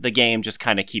apart, the game just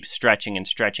kind of keeps stretching and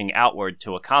stretching outward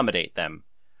to accommodate them.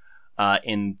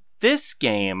 In this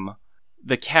game,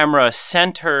 the camera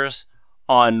centers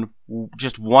on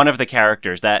just one of the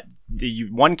characters. That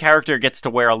one character gets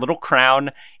to wear a little crown,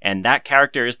 and that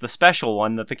character is the special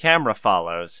one that the camera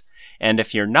follows. And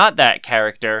if you're not that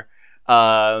character,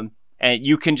 and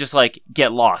you can just, like,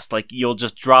 get lost. Like, you'll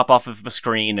just drop off of the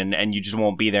screen and you just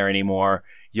won't be there anymore.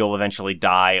 You'll eventually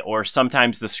die. Or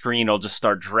sometimes the screen will just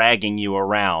start dragging you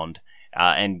around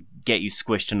and get you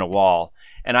squished in a wall.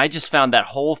 And I just found that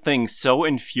whole thing so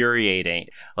infuriating.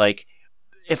 Like,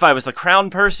 if I was the crown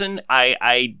person,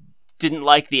 I didn't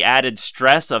like the added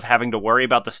stress of having to worry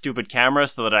about the stupid camera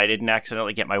so that I didn't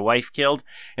accidentally get my wife killed.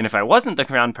 And if I wasn't the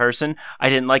crown person, I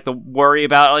didn't like the worry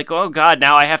about, like, oh god,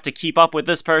 now I have to keep up with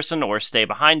this person or stay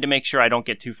behind to make sure I don't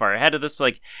get too far ahead of this.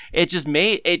 Like, it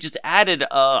just added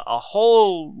a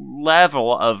whole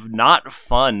level of not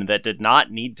fun that did not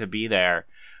need to be there.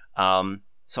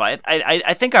 So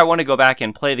I think I want to go back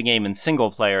and play the game in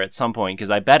single player at some point, because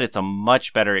I bet it's a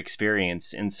much better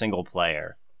experience in single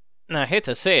player. I hate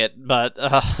to say it, but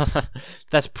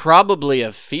that's probably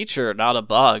a feature, not a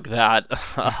bug, that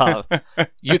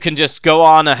you can just go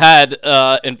on ahead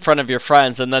in front of your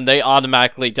friends and then they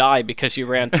automatically die because you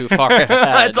ran too far ahead.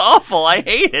 That's awful. I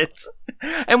hate it.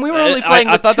 And we were only playing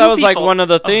with 2 people. I thought that was like one of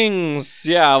the things,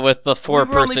 with the 4-person group.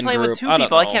 We were only playing with 2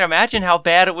 people. I can't imagine how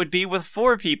bad it would be with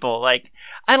 4 people. Like,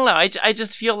 I don't know. I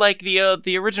just feel like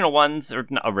the original ones, or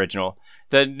not original,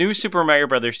 the new Super Mario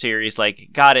Brothers series, like,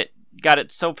 got it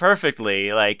so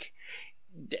perfectly. Like,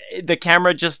 the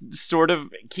camera just sort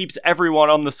of keeps everyone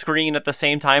on the screen at the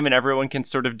same time, and everyone can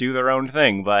sort of do their own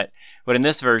thing. But in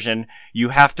this version, you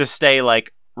have to stay,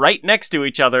 like, right next to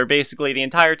each other basically the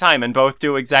entire time and both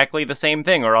do exactly the same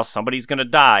thing, or else somebody's gonna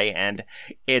die. And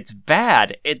it's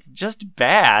bad. It's just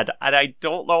bad. And I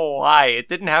don't know why. It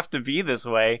didn't have to be this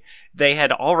way. They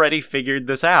had already figured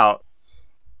this out.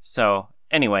 So,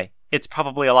 anyway, it's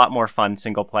probably a lot more fun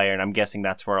single player, and I'm guessing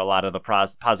that's where a lot of the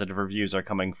positive reviews are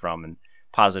coming from, and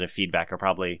positive feedback are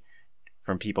probably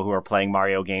from people who are playing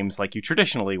Mario games like you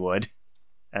traditionally would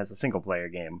as a single player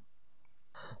game.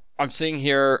 I'm seeing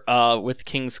here with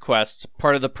King's Quest,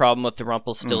 part of the problem with the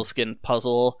Rumpelstiltskin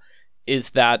puzzle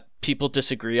is that people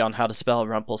disagree on how to spell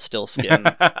Rumpelstiltskin,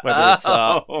 whether it's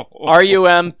Rumple or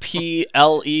Rumpel.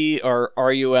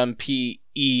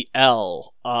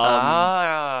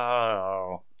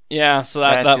 Yeah, so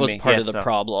that was part of the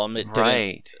problem. It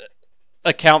didn't.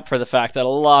 account for the fact that a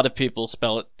lot of people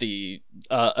spell it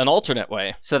an alternate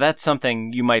way. So that's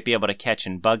something you might be able to catch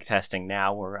in bug testing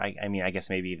now, or I mean, I guess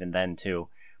maybe even then too.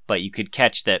 But you could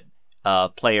catch that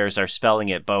players are spelling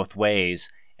it both ways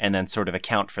and then sort of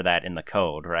account for that in the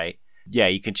code, right? Yeah,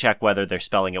 you can check whether they're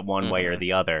spelling it one way or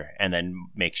the other and then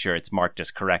make sure it's marked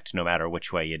as correct no matter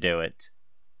which way you do it.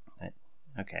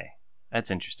 Okay, that's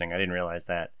interesting. I didn't realize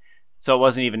that. So it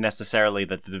wasn't even necessarily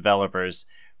that the developers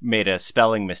made a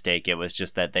spelling mistake. It was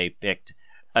just that they picked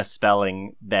a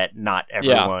spelling that not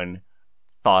everyone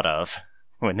thought of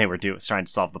when they were trying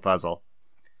to solve the puzzle.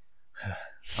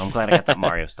 I'm glad I got that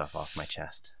Mario stuff off my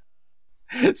chest.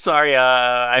 Sorry,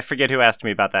 I forget who asked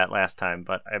me about that last time,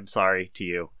 but I'm sorry to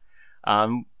you.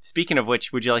 Speaking of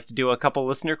which, would you like to do a couple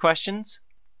listener questions?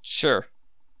 Sure.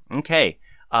 Okay.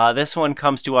 This one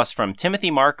comes to us from Timothy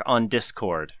Mark on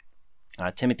Discord.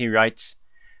 Timothy writes,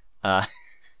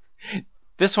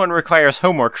 this one requires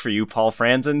homework for you, Paul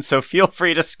Franzen, so feel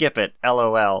free to skip it,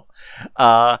 LOL.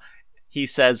 He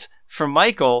says, for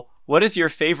Michael, what is your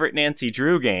favorite Nancy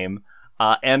Drew game?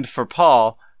 And for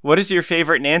Paul, what is your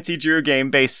favorite Nancy Drew game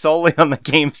based solely on the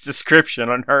game's description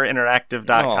on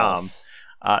herinteractive.com?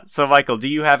 So, Michael, do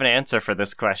you have an answer for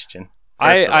this question?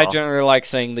 I generally like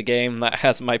saying the game that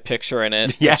has my picture in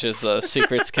it, yes. Which is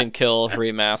Secrets Can Kill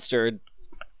Remastered.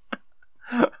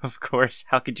 Of course.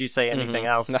 How could you say anything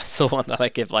else? That's the one that I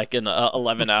give like an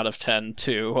 11 out of 10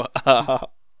 to.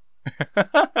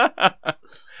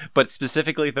 But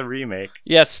specifically the remake.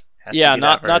 Yes. Yeah,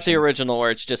 not the original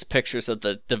where it's just pictures of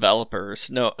the developers.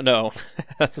 No.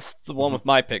 That's the one with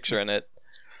my picture in it.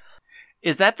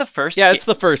 Is that the first Yeah, it's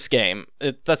the first game.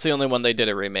 That's the only one they did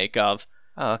a remake of.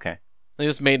 Oh, okay. It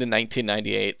was made in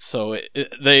 1998, so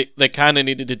they kind of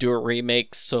needed to do a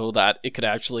remake so that it could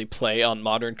actually play on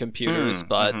modern computers,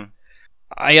 but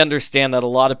I understand that a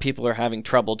lot of people are having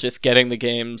trouble just getting the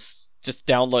games, just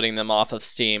downloading them off of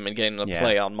Steam and getting them to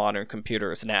play on modern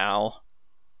computers now.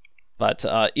 But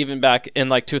even back in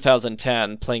like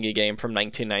 2010, playing a game from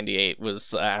 1998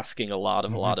 was asking a lot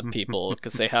of people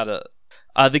because they had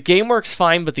the game works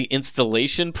fine, but the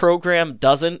installation program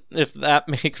doesn't, if that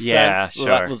makes sense. So sure.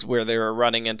 That was where they were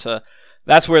running into.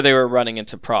 That's where they were running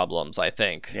into problems, I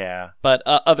think. Yeah. But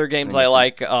other games I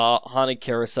like, Haunted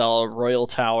Carousel, Royal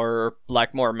Tower,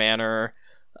 Blackmore Manor,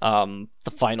 The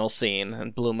Final Scene,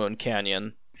 and Blue Moon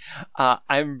Canyon.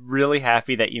 I'm really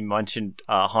happy that you mentioned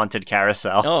Haunted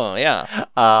Carousel. Oh,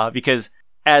 yeah. Because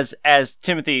as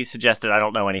Timothy suggested, I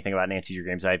don't know anything about Nancy Drew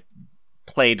games. I've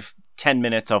played 10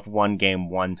 minutes of one game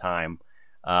one time.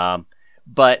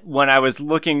 But when I was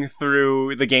looking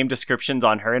through the game descriptions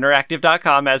on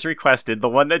herinteractive.com as requested, the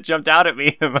one that jumped out at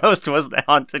me the most was the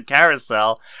Haunted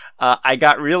Carousel. I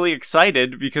got really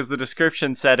excited because the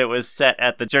description said it was set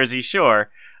at the Jersey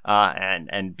Shore.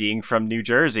 And being from New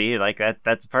Jersey, like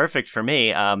that's perfect for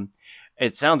me.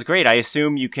 It sounds great. I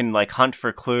assume you can like hunt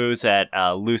for clues at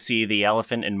Lucy the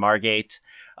Elephant in Margate,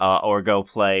 or go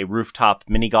play rooftop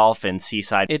mini golf in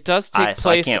Seaside. It does take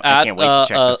place at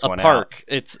a park.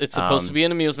 It's supposed to be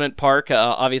an amusement park.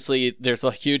 Obviously, there's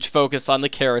a huge focus on the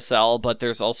carousel, but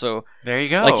there's also there you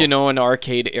go, like an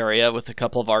arcade area with a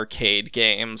couple of arcade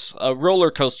games, a roller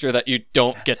coaster that you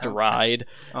don't get to ride,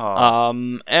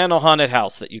 and a haunted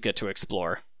house that you get to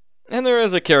explore. And there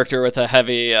is a character with a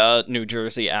heavy New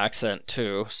Jersey accent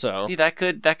too. So see, that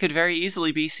could very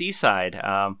easily be Seaside.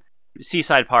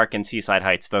 Seaside Park and Seaside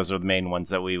Heights, those are the main ones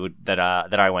that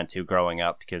that I went to growing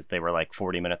up because they were like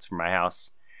 40 minutes from my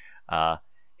house.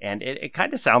 And it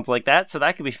kind of sounds like that, so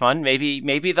that could be fun.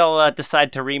 Maybe they'll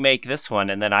decide to remake this one,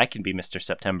 and then I can be Mr.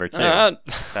 September too.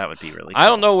 That would be really cool. I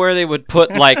don't know where they would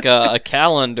put like a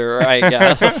calendar, I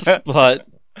guess, but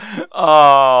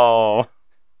oh.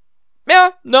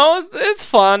 Yeah, no, it's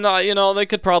fun. They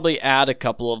could probably add a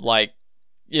couple of like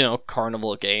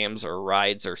carnival games or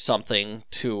rides or something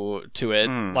to it.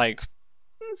 Like,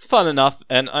 it's fun enough.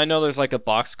 And I know there's like a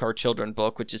Boxcar Children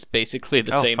book, which is basically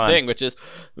the same thing, which is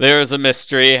there's a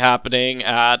mystery happening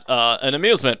at an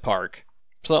amusement park.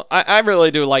 So I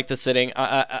really do like the setting.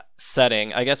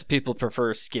 I guess people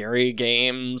prefer scary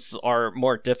games or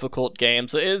more difficult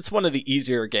games. It's one of the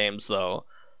easier games though,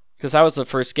 because that was the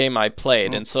first game I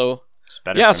played, and so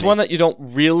it's one that you don't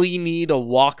really need a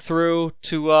walkthrough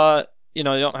to. You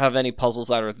don't have any puzzles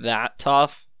that are that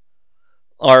tough,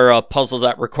 or puzzles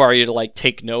that require you to like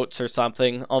take notes or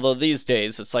something. Although these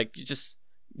days it's like you just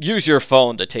use your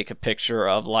phone to take a picture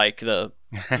of like the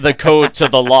code to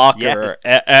the locker,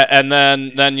 and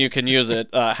then you can use it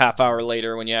a half hour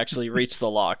later when you actually reach the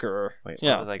locker. Wait,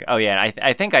 what was I? Oh yeah,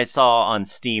 I think I saw on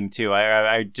Steam too.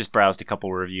 I just browsed a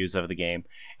couple reviews of the game,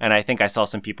 and I think I saw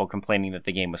some people complaining that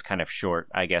the game was kind of short.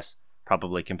 I guess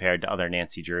probably compared to other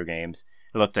Nancy Drew games.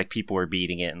 It looked like people were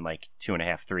beating it in like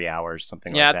 2.5, 3 hours,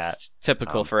 something like that. Yeah, it's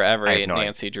typical for every no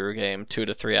Nancy Drew game, 2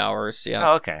 to 3 hours. Yeah.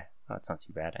 Oh, okay. Well, that's not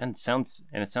too bad, and it sounds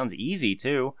easy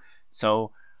too.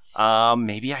 So,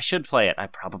 maybe I should play it. I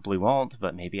probably won't,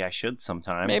 but maybe I should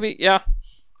sometime. Maybe, yeah.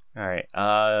 All right.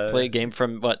 Play a game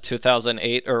from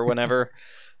 2008 or whenever.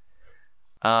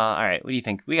 All right. What do you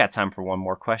think? We got time for one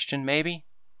more question, maybe.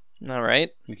 All right.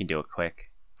 We can do it quick.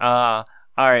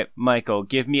 All right, Michael.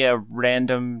 Give me a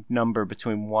random number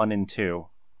between 1 and 2.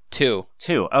 2.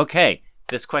 2. Okay.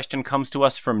 This question comes to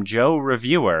us from Joe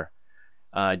Reviewer.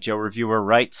 Joe Reviewer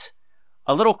writes,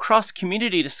 a little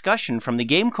cross-community discussion from the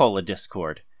Game Cola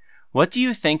Discord. What do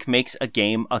you think makes a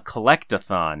game a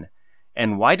collect-a-thon?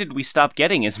 And why did we stop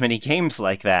getting as many games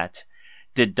like that?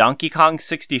 Did Donkey Kong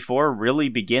 64 really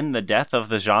begin the death of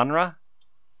the genre?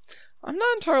 I'm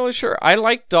not entirely sure. I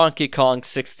like Donkey Kong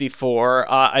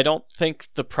 64. I don't think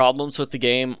the problems with the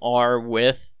game are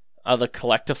with the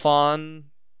collectathon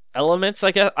elements, I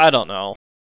guess. I don't know.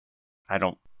 I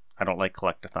don't like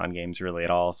collectathon games really at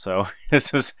all, so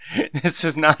this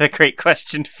was not a great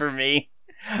question for me.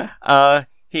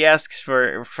 He asks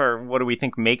for what do we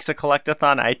think makes a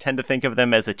collectathon? I tend to think of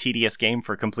them as a tedious game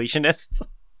for completionists.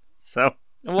 So,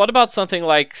 and what about something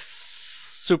like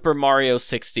Super Mario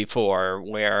 64,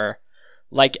 where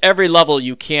like every level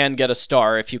you can get a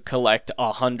star if you collect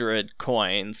 100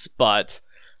 coins, but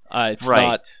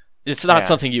it's not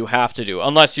something you have to do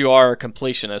unless you are a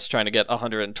completionist trying to get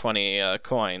 120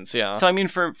 coins. Yeah. So I mean,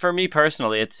 for me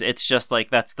personally, it's just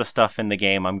like that's the stuff in the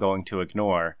game I'm going to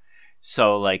ignore.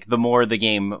 So like the more the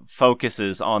game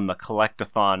focuses on the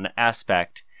collectathon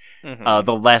aspect,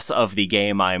 the less of the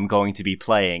game I'm going to be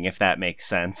playing, if that makes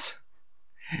sense.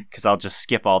 Because I'll just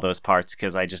skip all those parts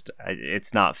because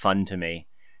it's not fun to me.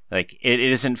 Like, it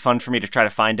isn't fun for me to try to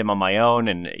find him on my own,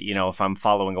 and, you know, if I'm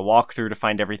following a walkthrough to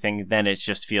find everything, then it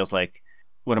just feels like,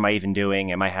 what am I even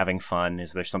doing? Am I having fun?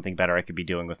 Is there something better I could be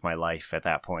doing with my life at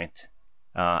that point?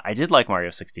 I did like Mario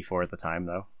 64 at the time,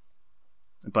 though.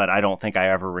 But I don't think I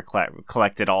ever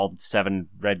collected all 7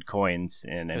 red coins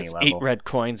in any level. 8 red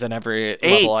coins in every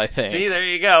level, I think. See, there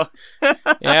you go.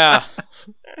 Yeah.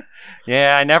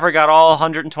 Yeah, I never got all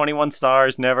 121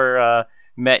 stars, never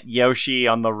met Yoshi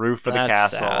on the roof of the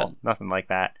castle. Sad. Nothing like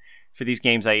that. For these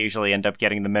games, I usually end up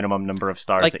getting the minimum number of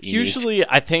stars that you usually, need.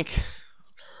 I think,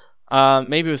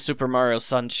 maybe with Super Mario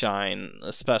Sunshine,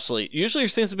 especially, usually there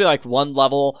seems to be like one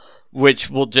level which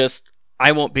will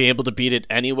I won't be able to beat it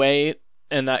anyway,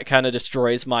 and that kind of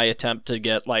destroys my attempt to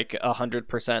get like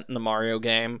 100% in the Mario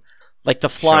game. Like the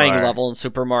flying level in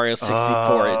Super Mario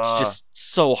 64, it's just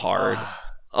so hard.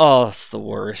 Oh, it's the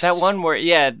worst. That one where,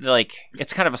 like,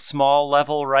 it's kind of a small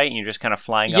level, right? And you're just kind of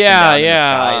flying up and down in the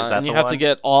sky. Is that and you the have one? to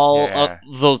get all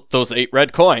those 8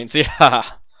 red coins. Yeah.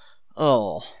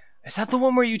 Oh. Is that the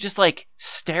one where you just, like,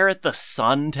 stare at the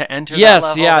sun to enter that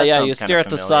level? Yes, yeah. You stare at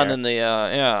the sun in the,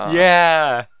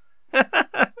 Yeah.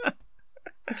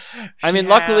 I mean,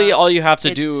 luckily, all you have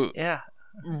to do,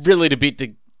 really to beat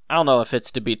the... I don't know if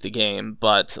it's to beat the game,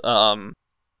 but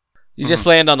you just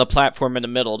land on the platform in the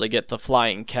middle to get the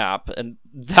flying cap, and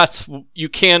you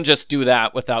can just do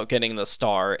that without getting the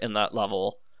star in that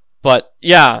level. But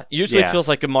yeah, usually it feels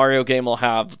like a Mario game will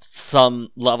have some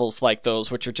levels like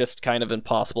those, which are just kind of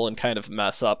impossible and kind of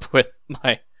mess up with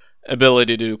my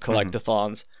ability to do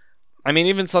collectathons. I mean,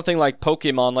 even something like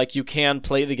Pokemon, like you can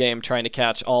play the game trying to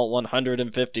catch all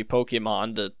 150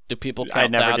 Pokemon. Do people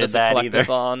count that as a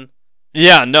collectathon? Either.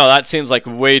 Yeah, no, that seems like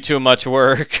way too much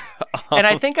work. And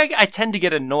I think I tend to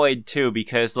get annoyed too,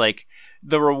 because like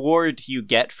the reward you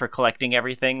get for collecting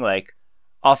everything, like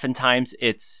oftentimes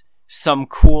it's some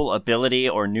cool ability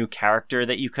or new character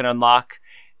that you can unlock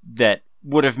that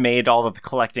would have made all of the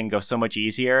collecting go so much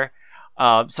easier.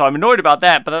 So I'm annoyed about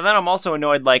that, but then I'm also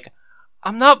annoyed, like,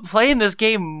 I'm not playing this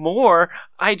game more.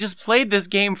 I just played this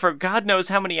game for God knows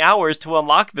how many hours to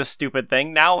unlock this stupid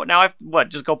thing. Now I have to,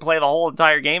 just go play the whole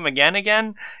entire game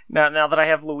again? Now that I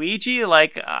have Luigi,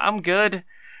 like, I'm good.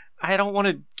 I don't want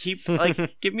to keep,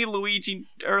 like, give me Luigi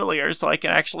earlier so I can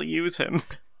actually use him.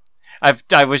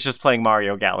 I was just playing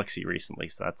Mario Galaxy recently,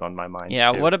 so that's on my mind,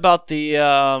 Yeah, too. What about the,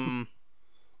 I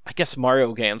guess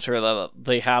Mario games where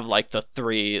they have, like, the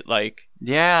 3, like...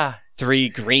 Yeah. 3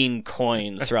 green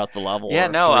coins throughout the level. Yeah,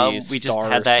 no, we just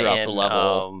had that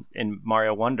in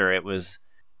Mario Wonder. It was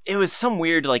some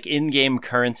weird like in-game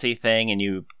currency thing, and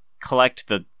you collect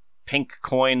the pink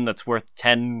coin that's worth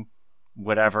 10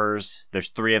 whatevers. There's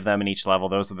 3 of them in each level.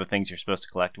 Those are the things you're supposed to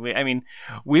collect.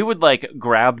 We would like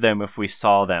grab them if we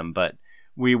saw them, but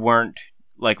we weren't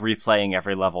like replaying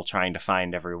every level trying to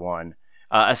find every one.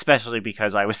 especially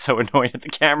because I was so annoyed at the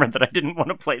camera that I didn't want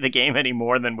to play the game any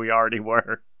more than we already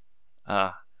were.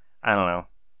 I don't know.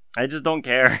 I just don't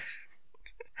care.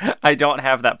 I don't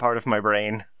have that part of my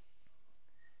brain.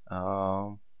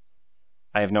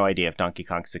 I have no idea if Donkey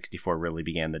Kong 64 really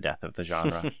began the death of the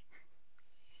genre.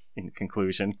 In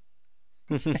conclusion.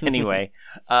 Anyway,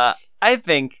 I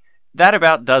think that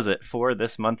about does it for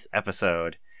this month's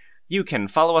episode. You can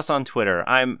follow us on Twitter.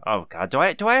 Oh god,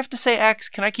 do I have to say X?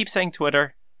 Can I keep saying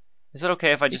Twitter? Is it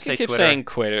okay if I just say Twitter? You can keep saying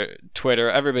Twitter.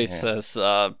 Everybody says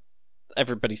it.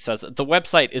 The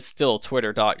website is still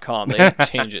twitter.com. They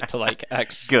change it to like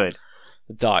X. Good.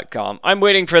 .com. I'm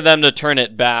waiting for them to turn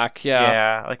it back.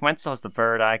 Yeah, like mine still has the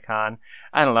bird icon.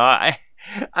 I don't know.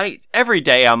 I every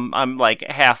day I'm like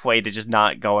halfway to just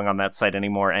not going on that site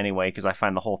anymore anyway, because I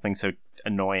find the whole thing so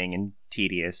annoying and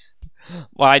tedious.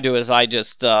 What I do is I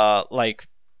just I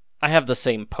have the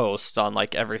same posts on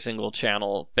like every single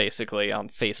channel, basically on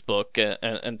Facebook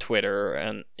and Twitter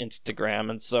and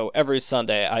Instagram, and so every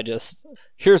Sunday I just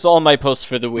here's all my posts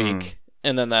for the week,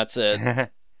 and then that's it.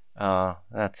 Oh,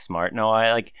 that's smart.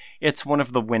 No, it's one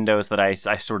of the windows that I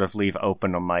sort of leave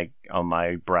open on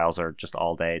my browser just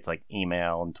all day. It's like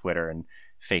email and Twitter and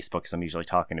Facebook, because I'm usually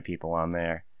talking to people on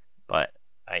there. But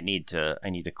I need to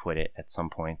quit it at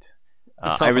some point.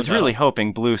 I was really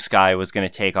hoping Blue Sky was going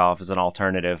to take off as an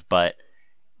alternative, but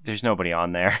there's nobody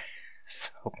on there, so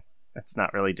that's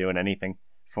not really doing anything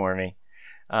for me.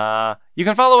 You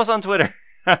can follow us on Twitter.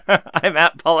 I'm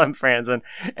at Paul M. Franzen,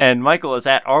 and Michael is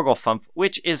at Arglefump,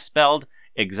 which is spelled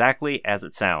exactly as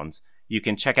it sounds. You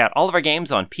can check out all of our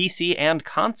games on PC and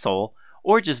console,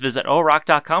 or just visit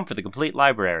orock.com for the complete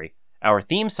library. Our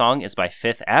theme song is by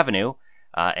Fifth Avenue,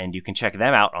 and you can check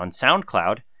them out on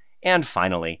SoundCloud. And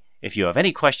finally, if you have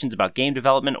any questions about game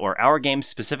development or our games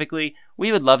specifically,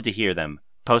 we would love to hear them.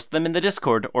 Post them in the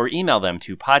Discord or email them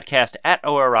to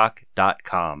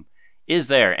podcast@orock.com. Is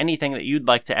there anything that you'd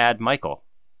like to add, Michael?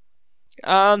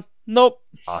 Nope.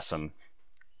 Awesome.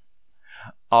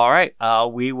 All right.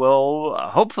 We will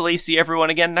hopefully see everyone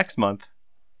again next month.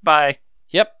 Bye.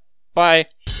 Yep. Bye.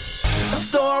 A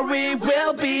story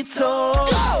will be told.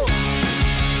 Go!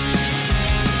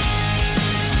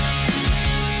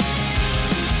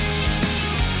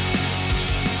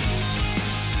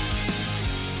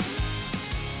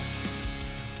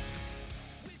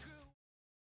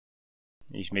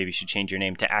 You maybe should change your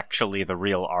name to actually the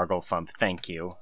real Arglefump. Thank you.